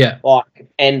 Yeah.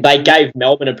 And they gave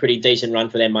Melbourne a pretty decent run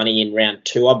for their money in round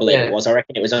 2, I believe it was. I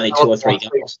reckon it was only 2 or 3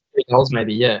 goals. 3 goals,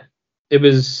 maybe. Yeah. It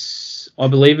was I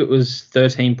believe it was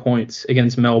 13 points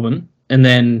against Melbourne, and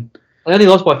then They only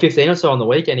lost by 15 or so on the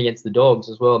weekend against the Dogs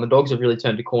as well, and the Dogs have really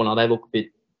turned a corner. They look a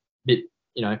bit,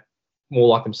 more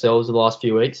like themselves the last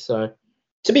few weeks. So,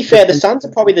 to be fair, the Suns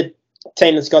are probably the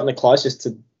team that's gotten the closest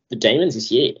to the Demons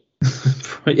this year.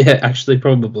 yeah, actually,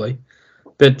 probably.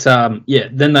 But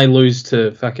then they lose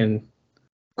to fucking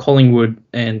Collingwood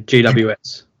and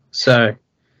GWS. So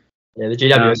yeah, the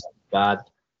GWS is bad.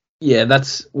 Yeah,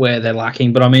 that's where they're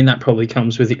lacking. But I mean, that probably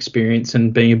comes with experience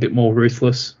and being a bit more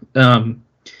ruthless. But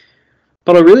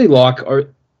I really like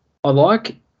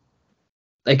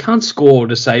they can't score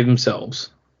to save themselves.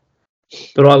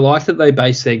 But I like that they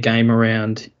base their game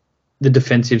around the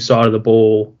defensive side of the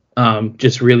ball,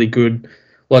 just really good.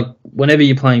 Like, whenever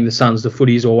you're playing the Suns, the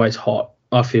footy is always hot,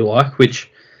 I feel like, which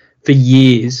for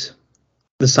years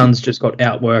the Suns just got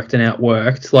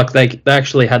outworked. Like, they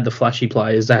actually had the flashy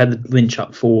players. They had the Lynch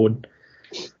up forward,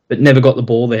 but never got the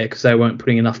ball there because they weren't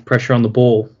putting enough pressure on the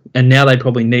ball. And now they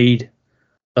probably need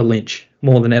a Lynch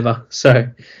more than ever. So,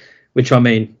 which, I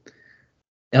mean,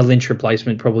 our Lynch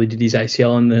replacement probably did his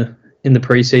ACL in the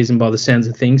preseason by the sounds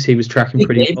of things. He was tracking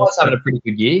pretty He well. was having a pretty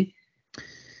good year.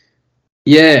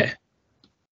 Yeah.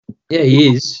 Yeah,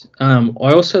 he is. I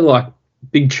also like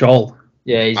Big Chol.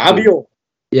 Yeah, he's Abiel.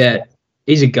 Yeah,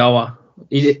 he's a goer.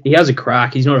 He has a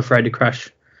crack. He's not afraid to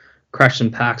crash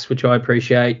some packs, which I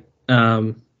appreciate.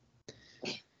 But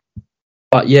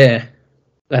yeah,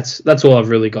 that's all I've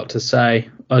really got to say.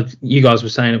 You guys were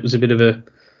saying it was a bit of a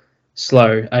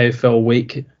slow AFL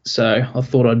week, so I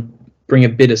thought I'd bring a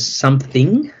bit of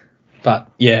something.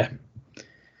 But yeah,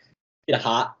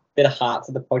 Bit of heart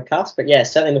to the podcast. But yeah,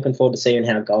 certainly looking forward to seeing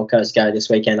how Gold Coast go this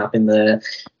weekend up in the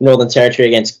Northern Territory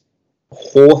against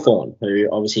Hawthorn, who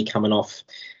obviously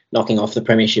knocking off the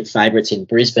premiership favourites in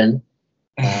Brisbane.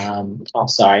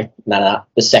 The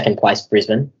second place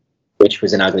Brisbane, which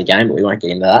was an ugly game, but we won't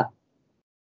get into that.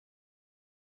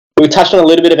 We touched on a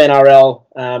little bit of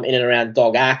NRL in and around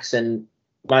dog acts, and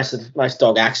most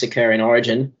dog acts occur in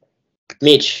Origin.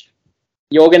 Mitch,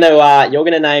 you're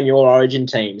gonna name your Origin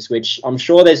teams, which I'm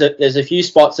sure there's a few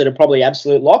spots that are probably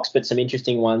absolute locks, but some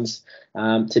interesting ones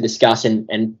to discuss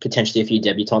and potentially a few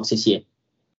debutants this year.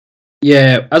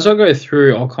 Yeah, as I go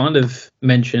through, I'll kind of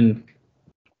mention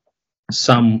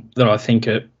some that I think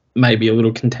are maybe a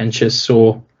little contentious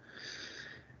or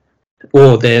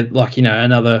they're like,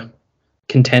 another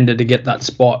contender to get that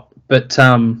spot. But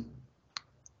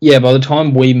by the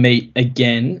time we meet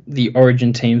again, the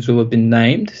Origin teams will have been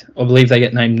named. I believe they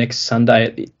get named next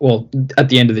Sunday at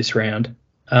the end of this round.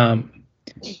 All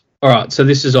right, so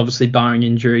this is obviously barring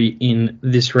injury in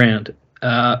this round.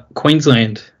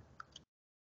 Queensland,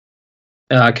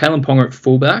 Kalen Ponga at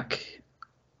fullback.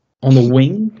 On the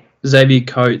wing, Xavier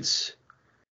Coates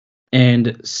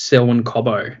and Selwyn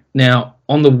Cobbo. Now,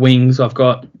 on the wings, I've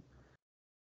got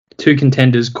two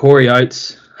contenders, Corey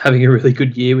Oates having a really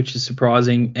good year, which is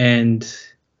surprising, and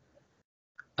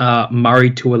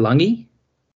Murray Tuilagi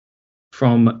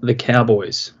from the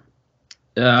Cowboys.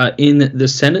 In the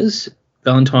centres,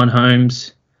 Valentine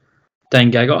Holmes,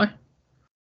 Dane Gagai.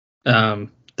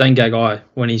 Dane Gagai,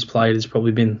 when he's played, has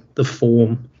probably been the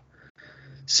form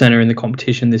centre in the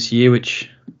competition this year, which,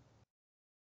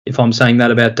 if I'm saying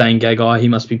that about Dane Gagai, he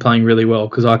must be playing really well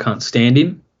because I can't stand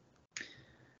him.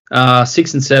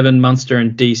 6 and 7, Munster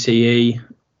and DCE.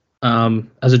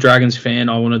 As a Dragons fan,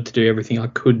 I wanted to do everything I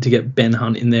could to get Ben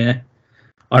Hunt in there.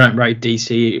 I don't rate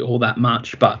DCE all that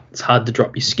much, but it's hard to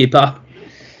drop your skipper.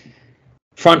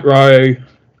 Front row,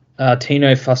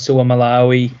 Tino Fasua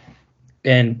Malawi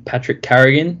and Patrick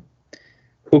Carrigan.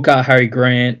 Hooker, Harry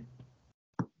Grant.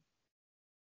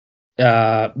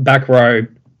 Back row,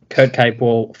 Kurt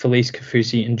Capewell, Felice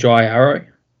Kafusi and Jai Arrow.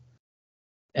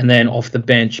 And then off the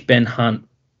bench, Ben Hunt,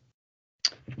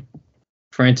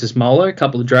 Francis Molo, a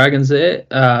couple of Dragons there.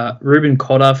 Ruben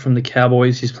Cotter from the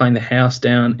Cowboys, he's playing the house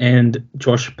down, and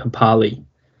Josh Papali.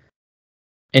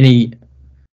 Any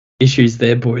issues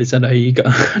there, boys? I know you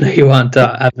aren't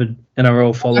avid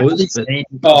NRL followers.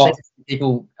 But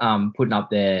people putting up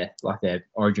their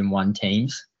Origin 1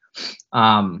 teams.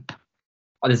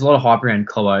 There's a lot of hype around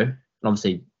Cobbo, and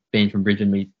obviously being from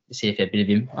Brisbane, we see a fair bit of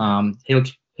him. He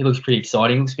looks pretty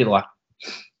exciting. He looks a bit like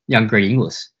young Greg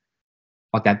Inglis.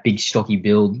 Like that big stocky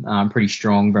build, pretty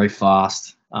strong, very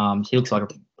fast. He looks like a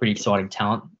pretty exciting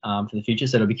talent for the future.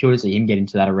 So it'll be cool to see him get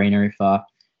into that arena if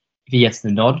he gets the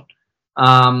nod.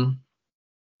 I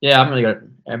haven't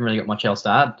really got much else to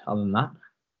add other than that.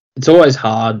 It's always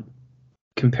hard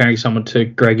comparing someone to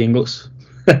Greg Inglis.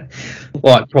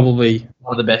 Like probably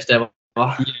One of the best ever.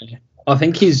 Yeah, I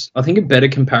think a better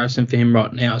comparison for him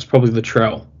right now is probably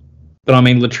Latrell. But I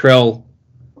mean, Latrell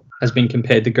has been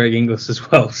compared to Greg Inglis as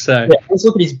well. So Yeah, let's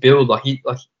look at his build.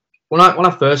 When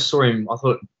I first saw him, I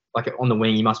thought on the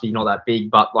wing he must be not that big,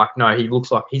 but no, he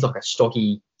looks like he's like a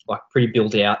stocky, pretty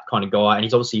built out kind of guy, and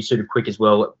he's obviously super quick as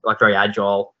well, very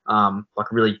agile,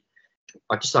 really,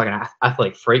 just like an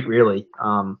athletic freak, really.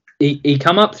 He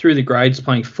come up through the grades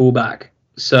playing fullback,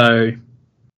 so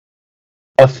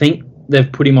I think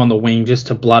they've put him on the wing just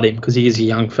to blood him because he is a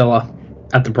young fella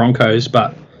at the Broncos.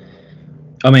 But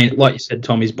I mean, like you said,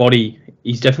 Tom, his body,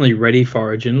 he's definitely ready for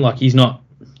Origin. He's not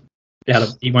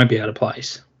he won't be out of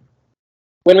place.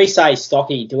 When we say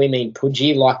stocky, do we mean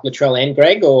pudgy like Latrell and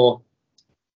Greg, or?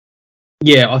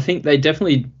 Yeah, I think they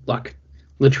definitely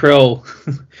Latrell.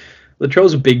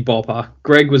 Latrell's a big bopper.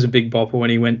 Greg was a big bopper when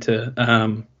he went to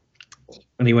the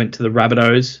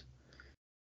Rabbitohs,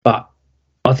 but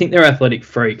I think they're athletic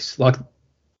freaks.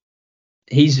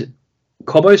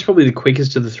 Cobbo's probably the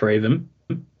quickest of the three of them.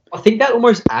 I think that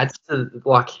almost adds to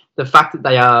the fact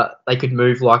that they could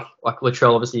move like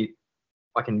Latrell, obviously,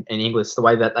 in English, the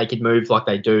way that they could move like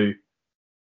they do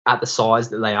at the size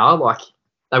that they are.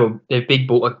 They're big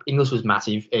ball. English was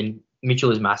massive and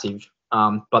Mitchell is massive,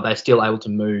 but they're still able to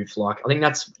move. I think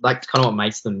that's kind of what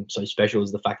makes them so special,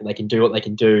 is the fact that they can do what they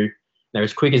can do. They're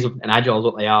as quick and agile as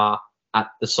what they are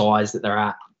at the size that they're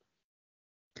at.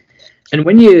 And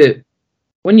when you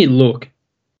look,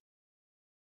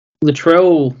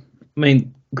 Latrell,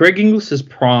 Greg Inglis's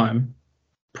prime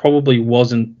probably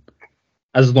wasn't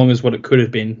as long as what it could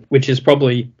have been, which is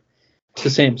probably, to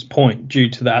Sam's point, due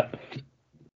to that,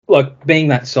 being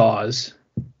that size,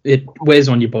 it wears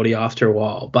on your body after a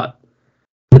while. But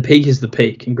the peak is the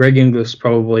peak, and Greg Inglis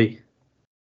probably,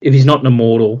 if he's not an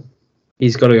immortal,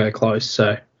 he's got to go close.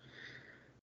 So,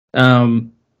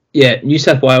 New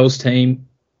South Wales team,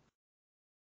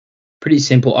 pretty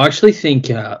simple. I actually think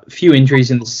a few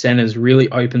injuries in the centres really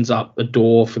opens up a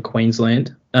door for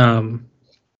Queensland.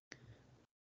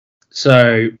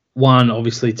 So, one,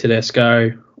 obviously,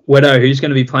 Tedesco. Wedo, who's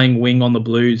going to be playing wing on the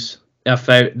Blues? The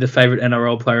favourite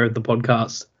NRL player of the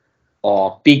podcast.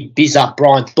 Oh, big bizarre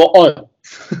Brian Toto.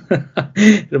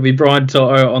 It'll be Brian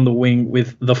Toto on the wing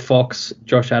with the Fox,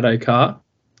 Josh Adokar.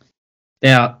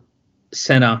 Now,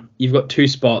 centre, you've got two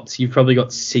spots. You've probably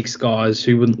got six guys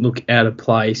who wouldn't look out of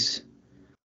place.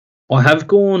 I have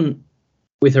gone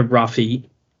with a roughie.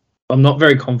 I'm not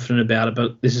very confident about it,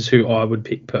 but this is who I would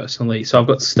pick personally. So I've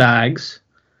got Staggs.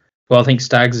 Well, I think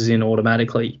Staggs is in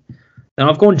automatically. And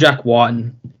I've gone Jack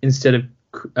Whiten instead of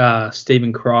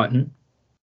Stephen Crichton.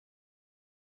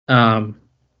 I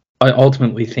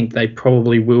ultimately think they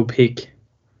probably will pick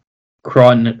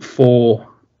Crichton at 4,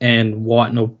 and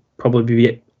Whiten will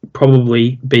probably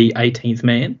be 18th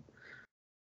man.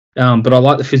 But I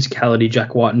like the physicality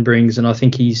Jack Whiten brings, and I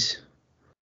think he's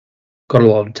got a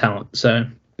lot of talent. So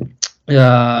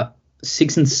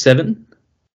 6 and 7,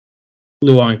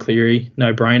 Luai and Cleary,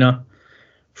 no brainer.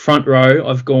 Front row,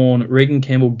 I've gone Regan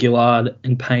Campbell-Gillard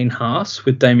and Payne Haas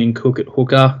with Damien Cook at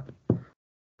hooker.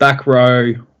 Back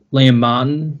row, Liam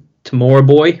Martin, Tamora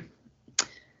Boy,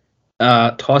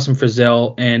 Tyson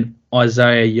Frizzell and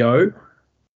Isaiah Yeo.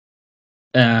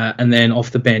 And then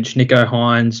off the bench, Nico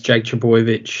Hines, Jake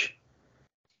Trbojevic,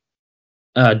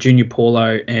 Junior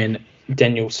Paulo and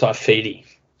Daniel Saifidi.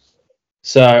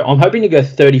 So I'm hoping to go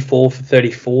 34 for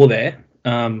 34 there.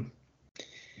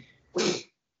 It's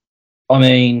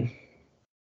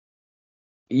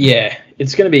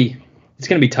going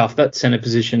to be tough, that centre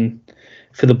position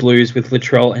for the Blues with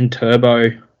Latrell and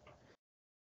Turbo.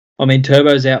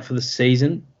 Turbo's out for the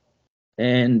season,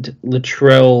 and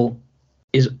Latrell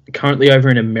is currently over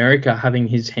in America having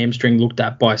his hamstring looked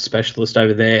at by a specialist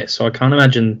over there. So I can't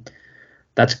imagine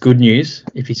that's good news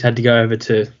if he's had to go over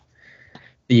to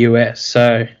the US.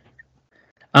 So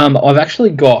I've actually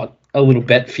got a little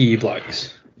bet for you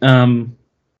blokes. There's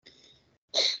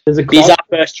a bizarre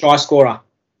first try scorer.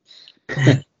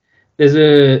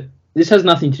 This has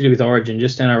nothing to do with Origin,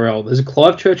 just NRL. There's a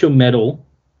Clive Churchill medal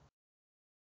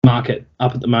market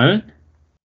up at the moment.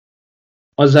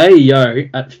 Isaiah Yeo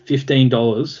at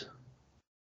 $15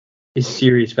 is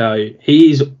serious value.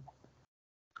 He's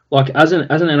as an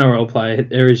NRL player,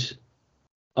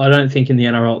 I don't think in the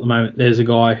NRL at the moment there's a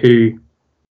guy who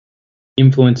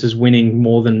influences winning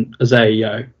more than Isaiah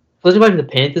Yeo. Was he playing for the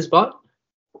Panthers, but?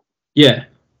 Yeah.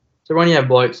 So when you have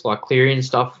blokes like Cleary and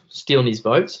stuff stealing his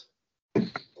votes?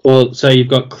 Well, so you've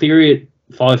got Cleary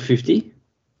at $5.50.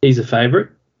 He's a favourite.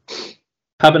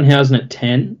 Pappenhausen at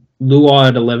 10. Luai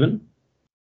at 11.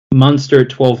 Munster at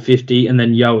 $12.50, and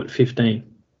then Yeo at $15.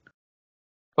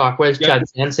 Fuck, where's Chad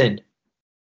Townsend?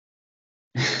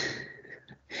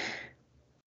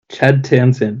 Chad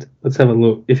Townsend. Let's have a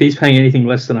look. If he's paying anything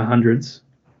less than hundreds.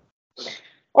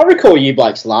 I recall you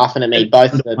blokes laughing at me,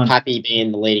 both for Pappy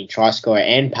being the leading try scorer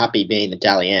and Pappy being the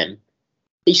Dally M.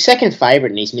 He's second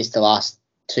favourite and he's missed the last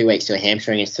 2 weeks to a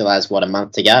hamstring and still has, a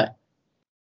month to go?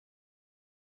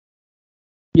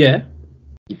 Yeah.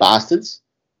 You bastards.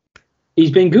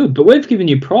 He's been good, but we've given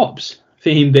you props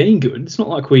for him being good. It's not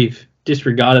like we've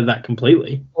disregarded that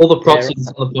completely. All the props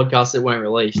on the podcast that weren't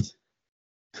released.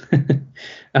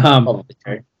 Probably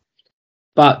true.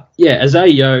 But yeah,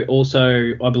 Azayo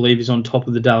also, I believe, is on top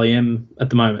of the Dally M at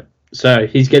the moment. So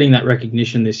he's getting that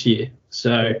recognition this year.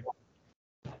 So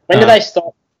when do they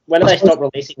stop? When do they stop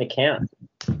releasing the count?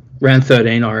 Round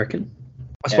 13, I reckon.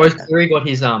 I suppose Cleary got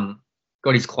his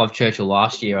Clive Churchill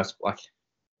last year. It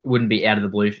wouldn't be out of the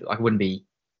blue. It wouldn't be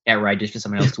outrageous for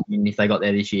someone else to win if they got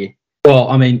there this year. Well,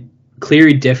 I mean,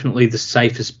 Cleary definitely the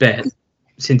safest bet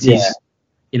since he's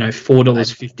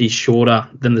 $4.50 shorter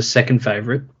than the second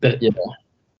favourite. But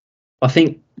I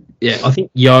think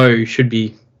Yo should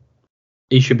be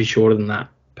shorter than that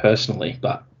personally.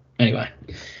 But anyway,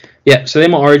 so they're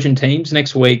my Origin teams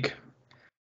next week.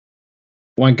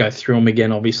 Won't go through them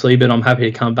again, obviously, but I'm happy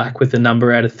to come back with a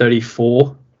number out of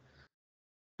 34,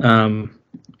 and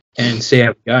see how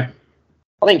we go.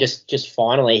 I think just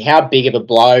finally, how big of a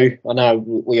blow? I know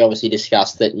we obviously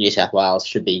discussed that New South Wales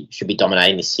should be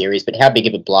dominating this series, but how big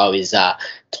of a blow is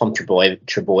Tom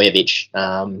Trbojevic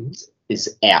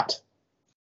is out?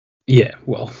 Yeah,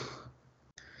 well,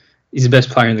 he's the best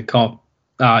player in the comp.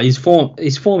 His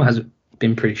form has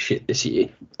been pretty shit this year.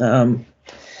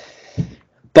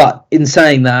 But in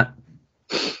saying that,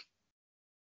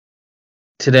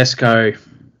 Tedesco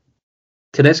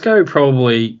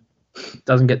probably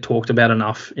doesn't get talked about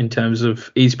enough in terms of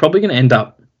he's probably going to end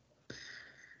up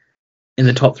in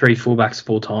the top 3 fullbacks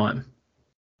full time.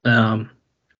 I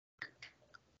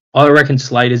reckon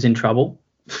Slater's in trouble.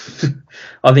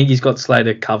 I think he's got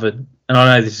Slater covered. And I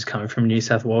know this is coming from New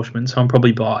South Welshman, so I'm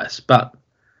probably biased. But,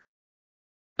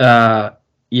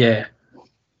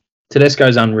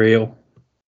 Tedesco's unreal.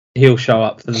 He'll show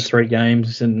up for the 3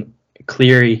 games, and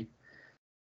Cleary,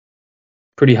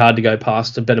 pretty hard to go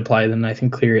past a better player than Nathan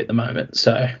Cleary at the moment.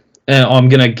 So I'm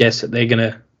going to guess that they're going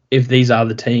to, if these are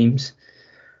the teams,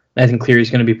 Nathan Cleary's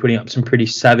going to be putting up some pretty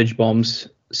savage bombs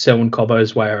Selwyn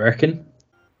Cobbo's way, I reckon.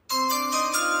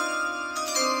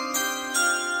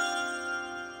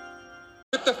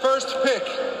 With the first pick.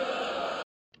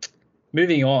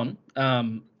 Moving on,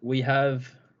 we have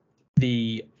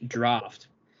the draft.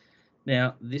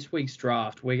 Now, this week's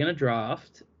draft, we're going to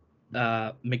draft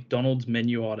McDonald's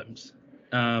menu items.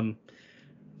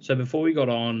 So before we got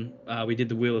on, we did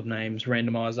the Wheel of Names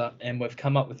randomizer, and we've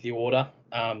come up with the order.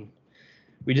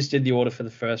 We just did the order for the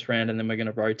first round, and then we're going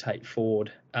to rotate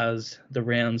forward as the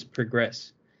rounds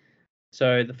progress.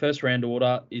 So the first round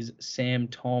order is Sam,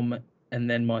 Tom, and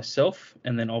then myself,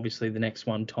 and then obviously the next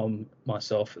one, Tom,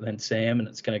 myself, and then Sam, and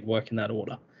it's going to work in that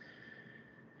order.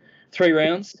 3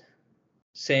 rounds.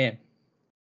 Sam,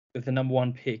 with the number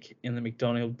 1 pick in the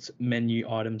McDonald's menu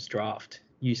items draft,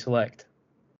 you select.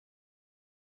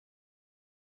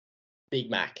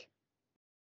 Big Mac.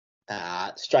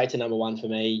 Straight to number 1 for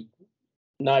me.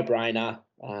 No brainer.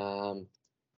 I'll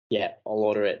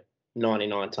order it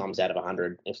 99 times out of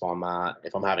 100 if I'm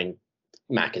having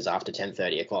Macca's after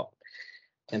 10:30 o'clock.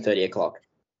 10:30 o'clock.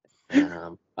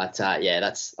 I'll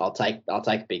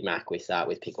take Big Mac with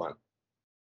pick 1.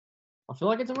 I feel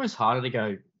like it's almost harder to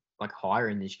go higher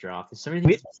in this draft. There's so many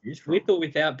things to choose from. With or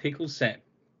without pickles, Sam?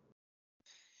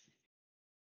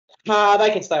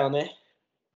 They can stay on there.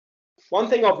 One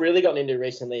thing I've really gotten into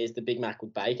recently is the Big Mac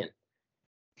with bacon.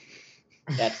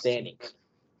 Outstanding.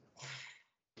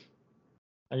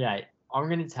 Okay, I'm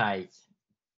going to take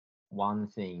one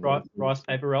thing. Rice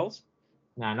paper rolls?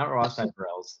 No, not rice paper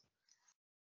rolls.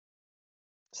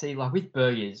 See, with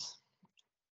burgers,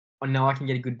 I know I can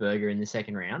get a good burger in the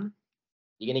second round.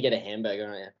 You're going to get a hamburger,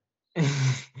 aren't you?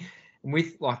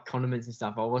 With condiments and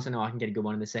stuff, I also know I can get a good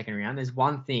one in the second round. There's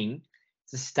one thing,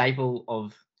 it's a staple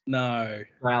of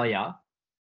Australia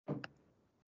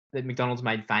that McDonald's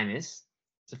made famous.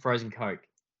 It's a frozen Coke.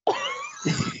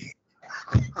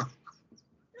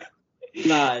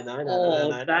 No.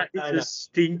 That is a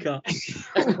stinker.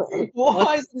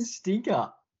 Why is it a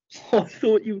stinker? I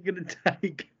thought you were going to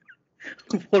take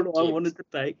what I wanted to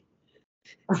take.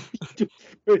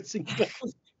 Frozen Coke.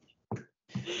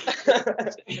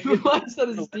 Why is that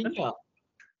a stinker?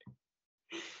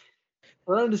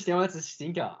 I don't understand why it's a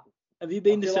stinker. Have you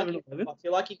been to 7-Eleven? I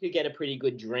feel like you could get a pretty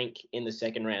good drink in the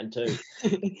second round too.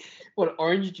 What,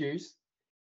 orange juice?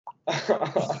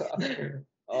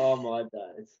 Oh my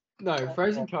days. No,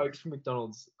 frozen Cokes from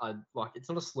McDonald's are it's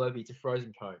not a Slurpee, it's a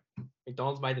frozen Coke.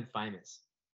 McDonald's made them famous.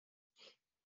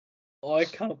 I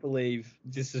can't believe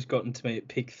this has gotten to me at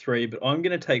pick 3, but I'm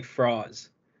going to take fries.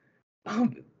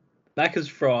 Macca's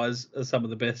fries are some of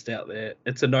the best out there.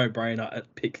 It's a no-brainer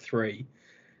at pick 3.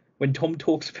 When Tom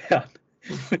talks about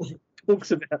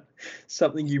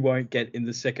something you won't get in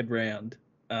the second round,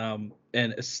 and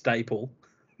a staple,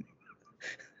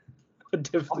 I'm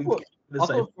definitely going to I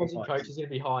say thought frozen fries. Coke is going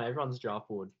to be high. Everyone's draft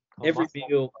board.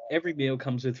 Every meal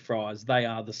comes with fries. They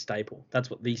are the staple. That's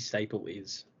what the staple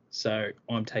is. So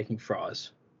I'm taking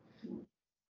fries.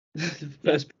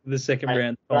 First pick of the second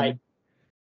round. Tom.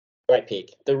 Great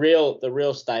pick. The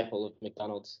real staple of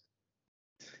McDonald's.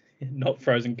 Not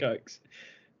frozen Cokes.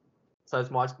 So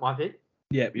it's my pick.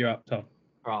 Yep, you're up, Tom.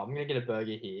 All right, I'm going to get a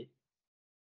burger here.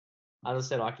 As I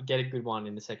said, I could get a good one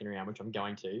in the second round, which I'm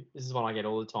going to. This is one I get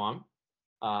all the time.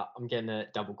 I'm getting a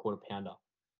double quarter pounder.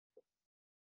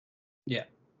 Yeah.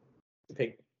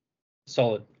 Pick.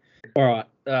 Solid. All right.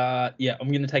 Yeah, I'm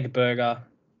going to take a burger.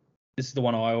 This is the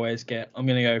one I always get. I'm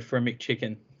going to go for a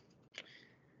McChicken.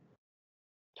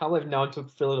 Can't believe no one took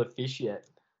fillet of fish yet.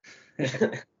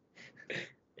 Yeah,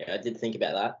 I did think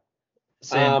about that.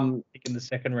 Sam, pick in the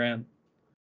second round.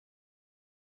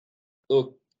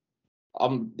 Look,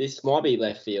 this might be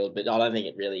left field, but I don't think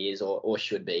it really is or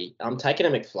should be. I'm taking a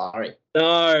McFlurry.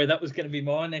 No, that was going to be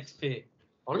my next pick.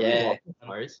 I don't really like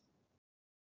those.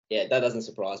 Yeah, that doesn't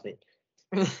surprise me.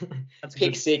 That's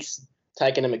Pick 6,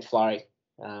 taking a McFlurry.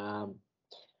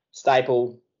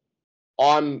 Staple.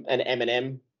 I'm an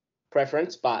M&M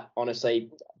preference, but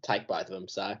honestly, take both of them.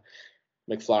 So,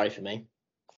 McFlurry for me.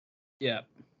 Yeah,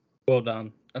 well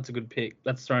done. That's a good pick.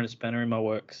 That's thrown a spanner in my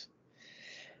works.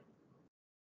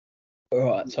 All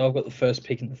right, so I've got the first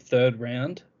pick in the third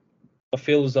round. I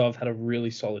feel as though I've had a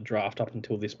really solid draft up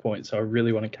until this point, so I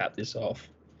really want to cap this off.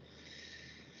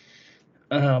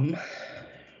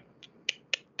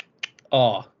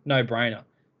 No brainer.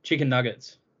 Chicken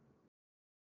nuggets.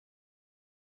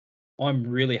 I'm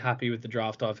really happy with the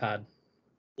draft I've had.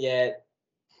 Yeah,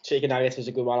 chicken nuggets was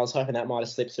a good one. I was hoping that might have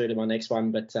slipped through to my next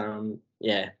one, but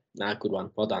good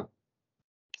one. Well done.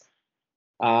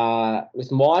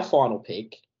 With my final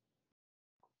pick,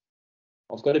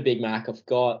 I've got a Big Mac. I've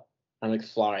got a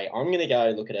McFlurry. I'm going to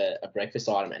go look at a breakfast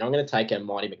item, and I'm going to take a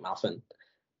Mighty McMuffin.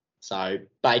 So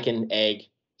bacon, egg,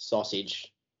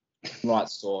 sausage, right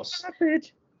sauce,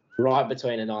 right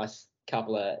between a nice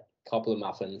couple of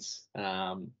muffins.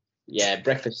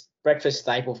 Breakfast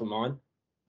staple for mine.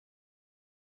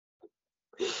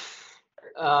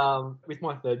 With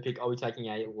my third pick, I'll be taking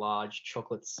a large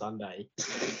chocolate sundae.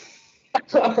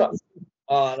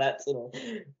 Oh, that's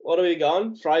it. What are we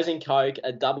going? Frozen Coke,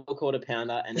 a double quarter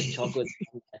pounder, and a chocolate.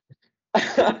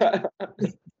 I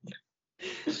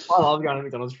love going to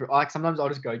McDonald's. Sometimes I'll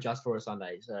just go just for a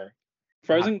sundae. So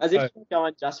Frozen as Coke. if you're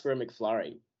going just for a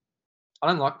McFlurry. I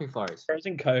don't like McFlurries.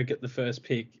 Frozen Coke at the first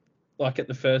pick, like in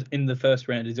the first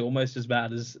round, is almost as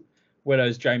bad as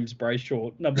Wetto's James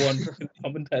Brayshaw, number 1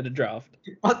 commentator draft.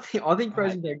 I think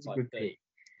Frozen Coke's a good pick.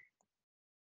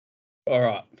 All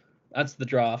right, that's the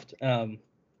draft. We're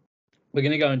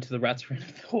going to go into the Rats round of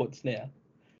thoughts now.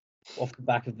 Off the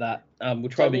back of that, we'll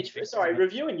try to be. Sorry,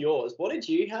 reviewing yours. What did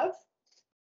you have?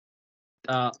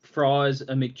 Fries,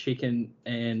 a McChicken,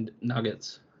 and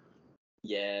nuggets.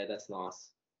 Yeah, that's nice.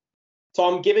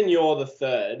 Tom, given you're the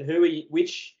third,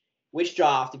 which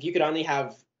draft, if you could only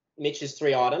have Mitch's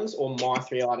 3 items or my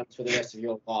 3 items for the rest of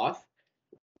your life,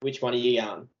 which one are you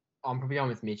going? I'm probably going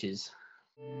with Mitch's.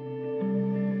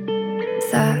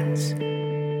 Thoughts.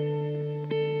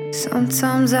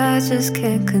 Sometimes I just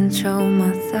can't control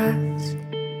my thoughts.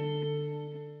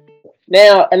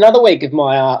 Now, another week of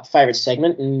my favourite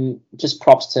segment, and just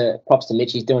props to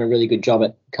Mitch. He's doing a really good job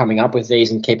at coming up with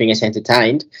these and keeping us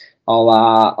entertained.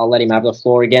 I'll let him have the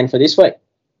floor again for this week.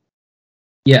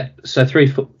 Yeah, so three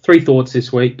thoughts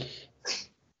this week.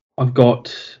 I've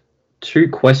got 2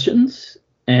 questions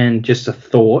and just a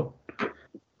thought.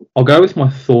 I'll go with my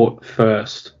thought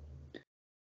first.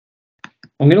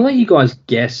 I'm going to let you guys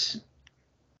guess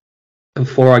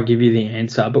before I give you the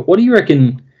answer, but what do you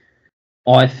reckon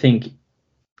I think?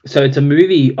 So it's a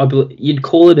movie, you'd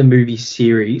call it a movie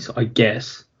series, I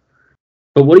guess.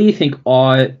 But what do you think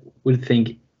I would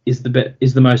think is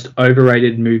the most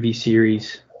overrated movie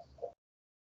series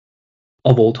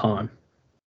of all time?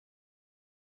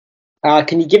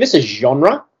 Can you give us a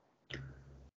genre?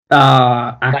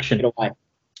 Action. I'm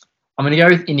going to go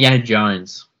with Indiana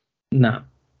Jones. No.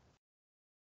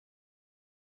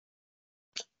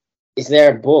 Is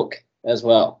there a book as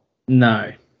well?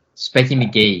 No. Specky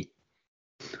McGee.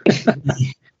 No,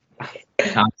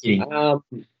 I'm kidding.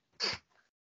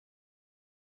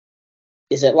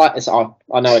 Is it like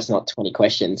I know it's not 20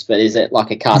 questions, but is it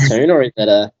like a cartoon or is it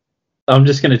a? I'm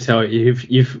just going to tell you,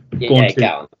 you've gone to go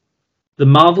on. the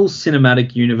Marvel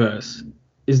Cinematic Universe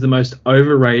is the most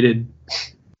overrated.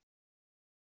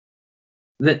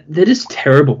 They're just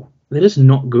terrible. They're just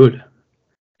not good.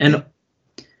 And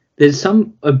there's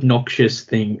some obnoxious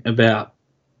thing about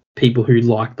people who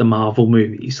like the Marvel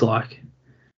movies, like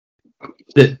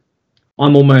that.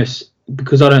 I'm almost,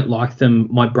 because I don't like them,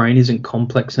 my brain isn't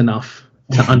complex enough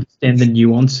to understand the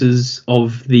nuances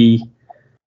of the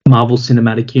Marvel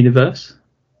Cinematic Universe.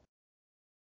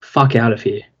 Fuck out of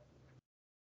here.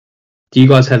 Do you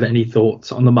guys have any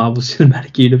thoughts on the Marvel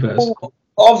Cinematic Universe?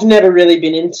 I've never really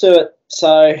been into it,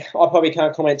 so I probably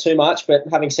can't comment too much. But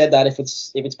having said that, if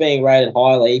it's being rated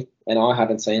highly and I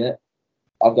haven't seen it,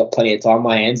 I've got plenty of time on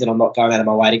my hands and I'm not going out of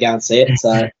my way to go and see it.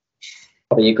 So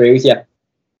probably agree with you.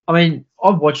 I mean,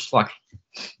 I've watched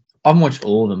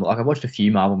all of them. Like, I've watched a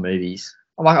few Marvel movies.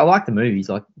 I like the movies.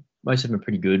 Like, most of them are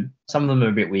pretty good. Some of them are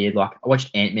a bit weird. Like, I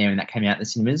watched Ant-Man when that came out in the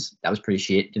cinemas. That was pretty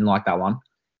shit. Didn't like that one.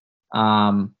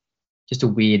 Just a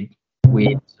weird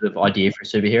sort of idea for a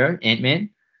superhero, Ant-Man.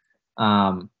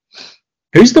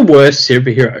 Who's the worst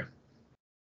superhero?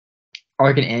 I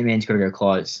reckon Ant-Man's got to go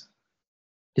close.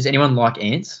 Does anyone like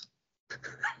ants?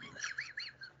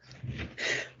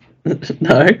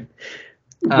 No.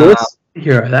 Worst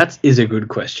superhero? That is a good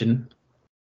question.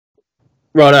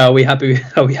 Right, are we happy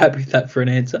with that for an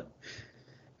answer?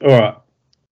 All right.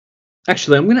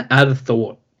 Actually, I'm going to add a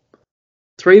thought.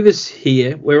 3 of us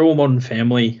here, we're all Modern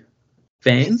Family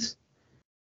fans.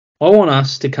 I want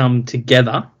us to come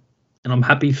together, and I'm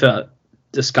happy for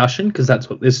discussion because that's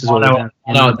what this is all about.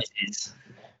 I know what this is.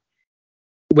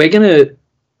 We're going to,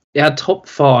 our top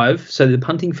 5, so the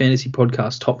Punting Fantasy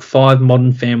Podcast, top 5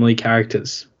 Modern Family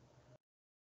characters.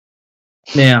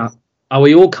 Now, are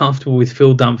we all comfortable with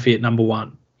Phil Dunphy at number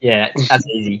 1? Yeah, that's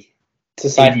easy. It's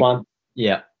a safe one.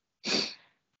 Yeah.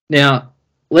 Now,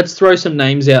 let's throw some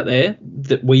names out there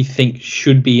that we think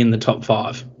should be in the top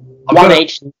 5. One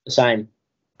each, the same.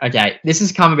 Okay, this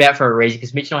has come about for a reason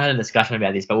because Mitch and I had a discussion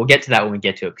about this, but we'll get to that when we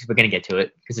get to it because we're going to get to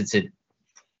it because I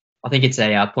think it's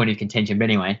a point of contention. But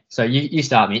anyway, so you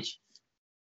start, Mitch.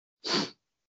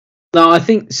 No, I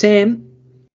think, Sam,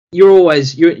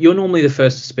 you're normally the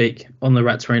first to speak on the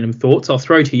Rats Random Thoughts. I'll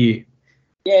throw to you.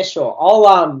 Yeah, sure.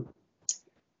 I'll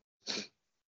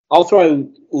throw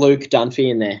Luke Dunphy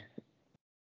in there.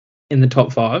 In the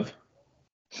top 5?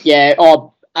 Yeah.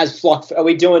 Are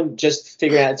we doing just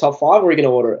figuring out the top 5, or are we going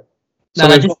to order it? So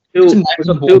we've got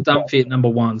Phil Dunphy at number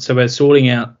 1, so we're sorting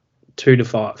out 2 to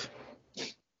 5.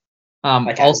 Okay.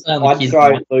 I'd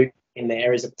throw Luke in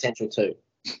there as a potential 2.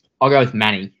 I'll go with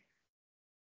Manny.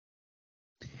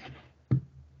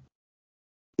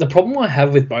 The problem I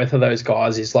have with both of those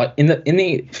guys is, like, in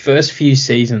the first few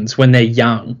seasons when they're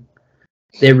young,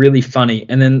 they're really funny,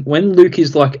 and then when Luke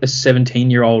is like a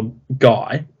 17-year-old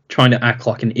guy trying to act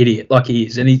like an idiot, like he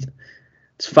is, and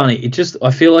it's funny.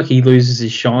 I feel like he loses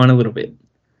his shine a little bit.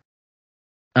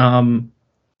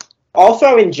 I'll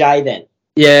throw in Jay then.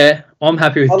 Yeah, I'm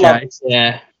happy with Jay.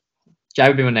 Yeah, Jay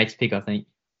would be my next pick, I think.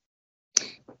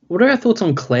 What are our thoughts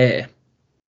on Claire?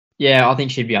 Yeah, I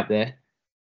think she'd be up there.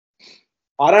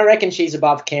 I don't reckon she's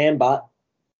above Cam, but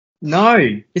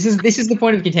no, this is the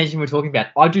point of contention we're talking about.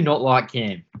 I do not like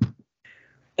Cam.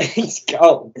 he's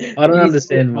gold. I don't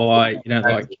understand why you don't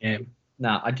like Cam.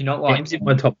 No, I do not like Cam's in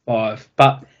my top 5,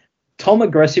 but Tom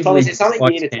aggressively. Tom, is it something you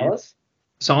need to Cam. tell us?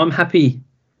 So I'm happy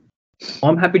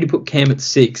to put Cam at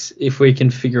 6 if we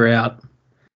can figure out,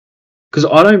 because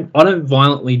I don't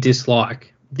violently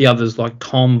dislike the others like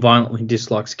Tom violently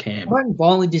dislikes Cam. I don't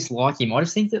violently dislike him. I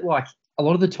just think that, like, a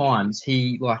lot of the times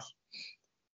he, like,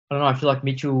 I don't know, I feel like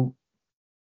Mitchell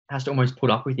has to almost put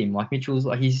up with him. Like, Mitchell's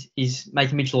like he's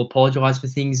making Mitchell apologise for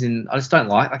things, and I just don't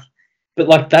like. But,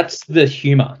 like, that's the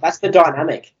humour. That's the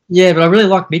dynamic. Yeah, but I really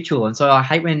like Mitchell, and so I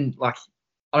hate when, like,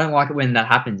 I don't like it when that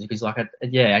happens because, like, I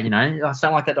just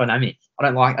don't like that dynamic. I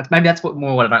don't like. Maybe that's what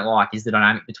I don't like is the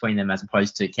dynamic between them as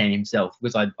opposed to Cam himself,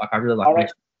 because I really like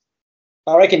Mitchell.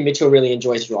 I reckon Mitchell really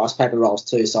enjoys rice paper rolls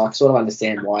too, so I sort of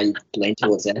understand why you lean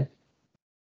towards that.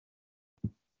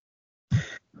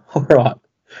 All right.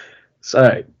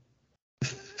 So,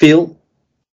 Phil,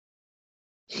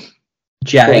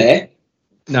 Jay. Claire.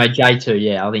 No, Jay too.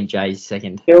 Yeah, I think Jay's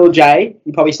second. Phil, Jay.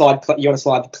 You probably you want to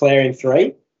slide Claire in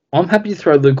 3. I'm happy to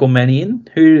throw Luke or Manny in.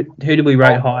 Who do we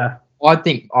rate higher? I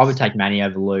think I would take Manny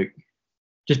over Luke,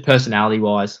 just personality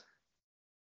wise.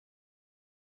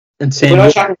 And Sam.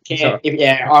 I'd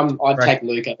take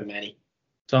Luke over Manny.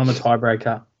 So I'm a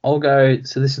tiebreaker. I'll go.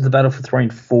 So this is the battle for 3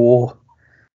 and 4.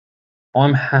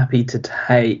 I'm happy to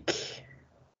take.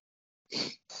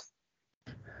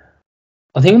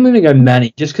 I think I'm going to go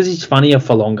Manny just because he's funnier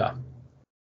for longer.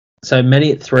 So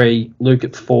Manny at 3, Luke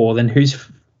at 4. Then who's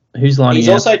lining He's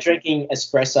up? also drinking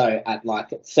espresso at like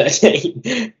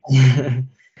 13.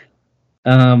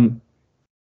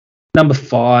 Number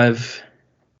 5.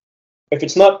 If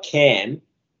it's not Cam,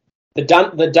 the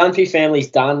Dunphy family's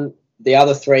done. The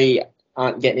other 3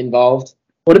 aren't getting involved.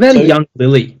 What about 2? a young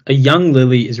Lily? A young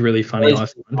Lily is really funny. Lily's I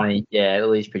pretty find. funny. Yeah,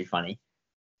 Lily's pretty funny.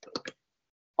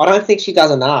 I don't think she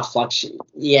does enough. Like, she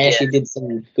did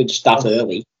some good stuff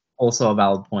early. Also a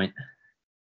valid point.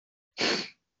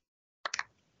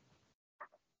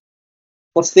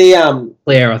 What's the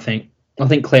Claire, I think. I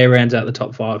think Claire rounds out the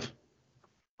top 5.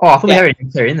 Oh, I thought Yeah. we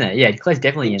had Claire in there. Yeah, Claire's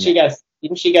definitely in there.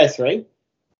 Didn't she go 3?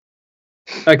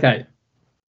 Okay.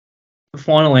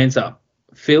 Final answer.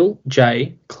 Phil,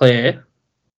 Jay, Claire,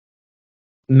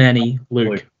 Manny,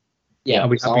 Luke. Yeah. Are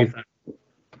we so- happy with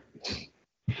that?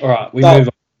 All right, we So- move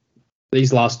on.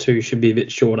 These last 2 should be a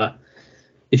bit shorter.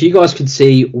 If you guys could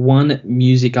see one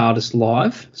music artist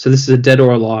live, so this is a dead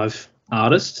or alive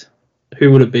artist, who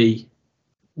would it be?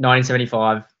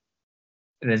 1975,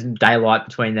 and there's daylight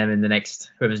between them and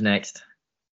whoever's next.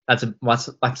 That's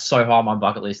like so high on my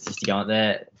bucket list just to go out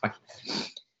there. Like,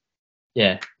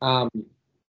 yeah.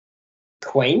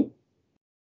 Queen.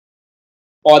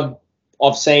 I've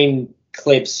seen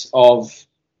clips of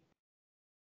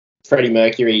Freddie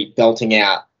Mercury belting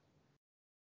out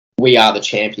 "We Are the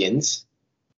Champions."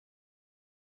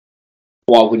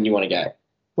 Why wouldn't you want to go?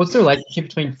 What's the relationship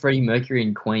between Freddie Mercury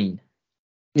and Queen?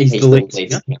 He's the lead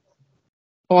singer.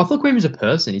 Oh, I thought Queen was a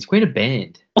person. Is Queen a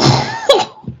band?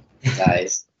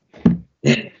 Days.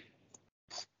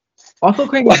 I thought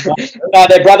Queen was No,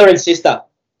 they're brother and sister.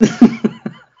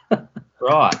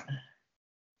 right.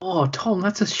 Oh, Tom,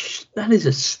 that is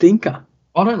a stinker.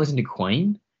 I don't listen to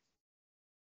Queen.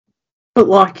 But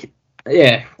like,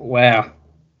 yeah, wow.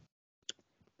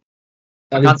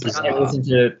 That is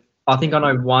bizarre. I think I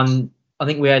know one. I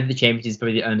think We Are the Champions is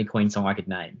probably the only Queen song I could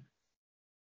name.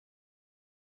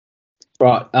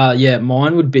 Right. Yeah,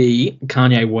 mine would be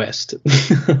Kanye West.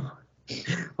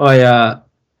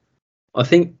 I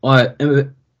think I am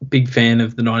a big fan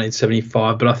of the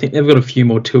 1975, but I think they've got a few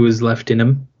more tours left in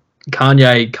them.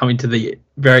 Kanye coming to the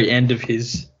very end of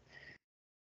his.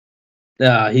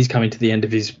 He's coming to the end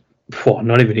of his.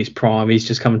 Not even his prime. He's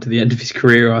just coming to the end of his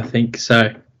career, I think.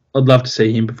 So I'd love to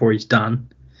see him before he's done.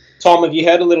 Tom, have you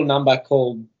heard a little number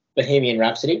called Bohemian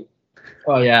Rhapsody?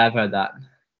 Oh yeah, I've heard that.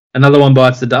 Another one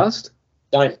bites the dust.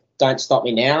 Don't stop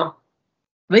me now.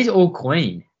 These are all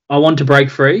Queen. I Want to Break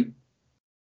Free.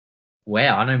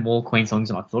 Wow, I know more Queen songs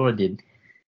than I thought I did.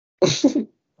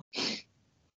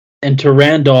 And to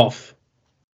round off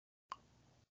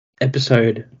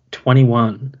episode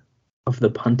 21 of the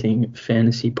Punting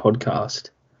Fantasy Podcast,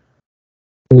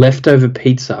 leftover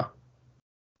pizza,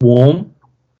 warm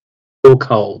or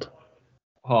cold?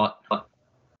 Hot.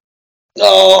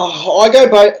 Oh, I go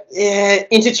both. Yeah,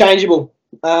 interchangeable.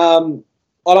 I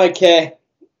don't care.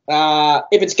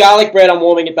 If it's garlic bread, I'm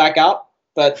warming it back up.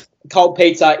 But cold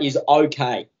pizza is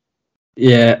okay.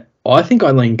 Yeah, I think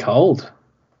I lean cold.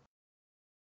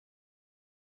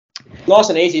 Nice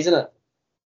and easy, isn't it?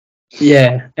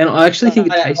 Yeah, and I actually think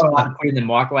it tastes I better. put it in the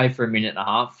microwave for a minute and a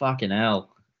half. Fucking hell.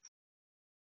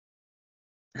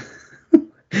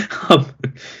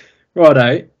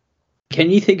 Righto. Can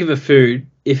you think of a food,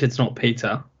 if it's not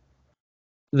pizza,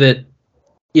 that,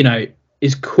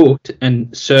 is cooked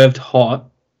and served hot,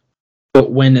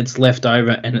 but when it's left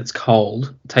over and it's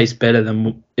cold, tastes better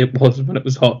than it was when it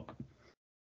was hot?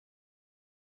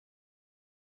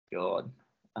 God.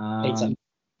 Pizza.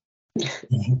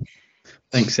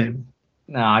 Thanks, Sam.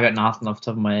 No, I got nothing off the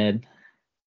top of my head.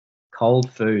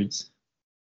 Cold foods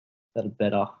that are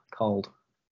better cold.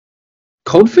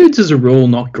 Cold foods as a rule,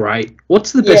 not great.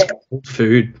 What's the best cold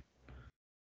food?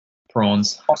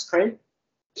 Prawns. Ice cream.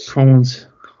 Prawns,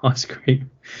 ice cream.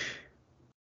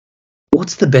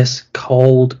 What's the best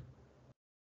cold?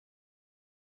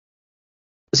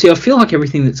 See, I feel like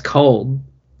everything that's cold,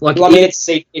 like Well, I mean,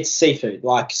 it's seafood,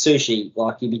 like sushi.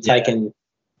 Like you'd be taking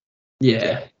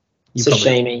yeah, you probably-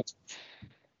 sashimi.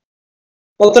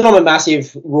 Not that I'm a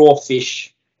massive raw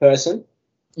fish person.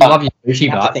 You love your sushi,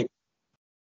 You have to but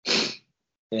think.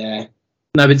 Yeah.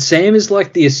 No, but Sam is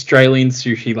like the Australian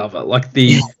sushi lover, like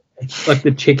the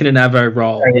chicken and avo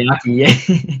roll. very lucky, yeah.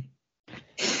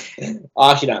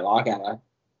 I actually don't like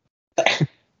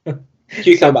it,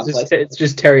 Cucumber, please. It's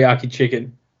just teriyaki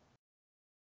chicken.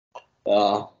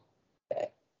 I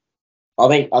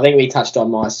think we touched on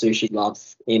my sushi love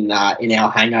in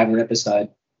our hangover episode,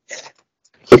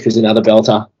 which was another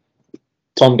belter.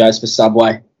 Tom goes for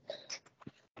Subway.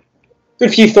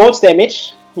 Good few thoughts there,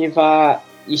 Mitch.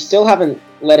 You still haven't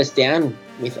let us down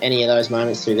with any of those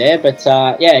moments through there. But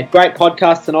great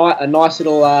podcast tonight. A nice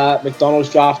little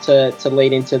McDonald's draft to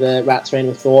lead into the Rats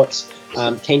Random Thoughts.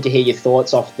 Keen to hear your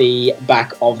thoughts off the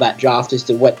back of that draft as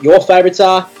to what your favourites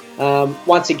are.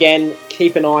 Once again,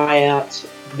 keep an eye out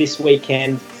this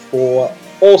weekend for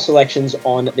all selections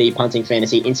on the Punting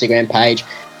Fantasy Instagram page.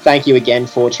 Thank you again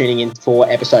for tuning in for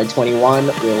episode 21.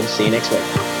 We'll see you next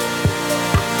week.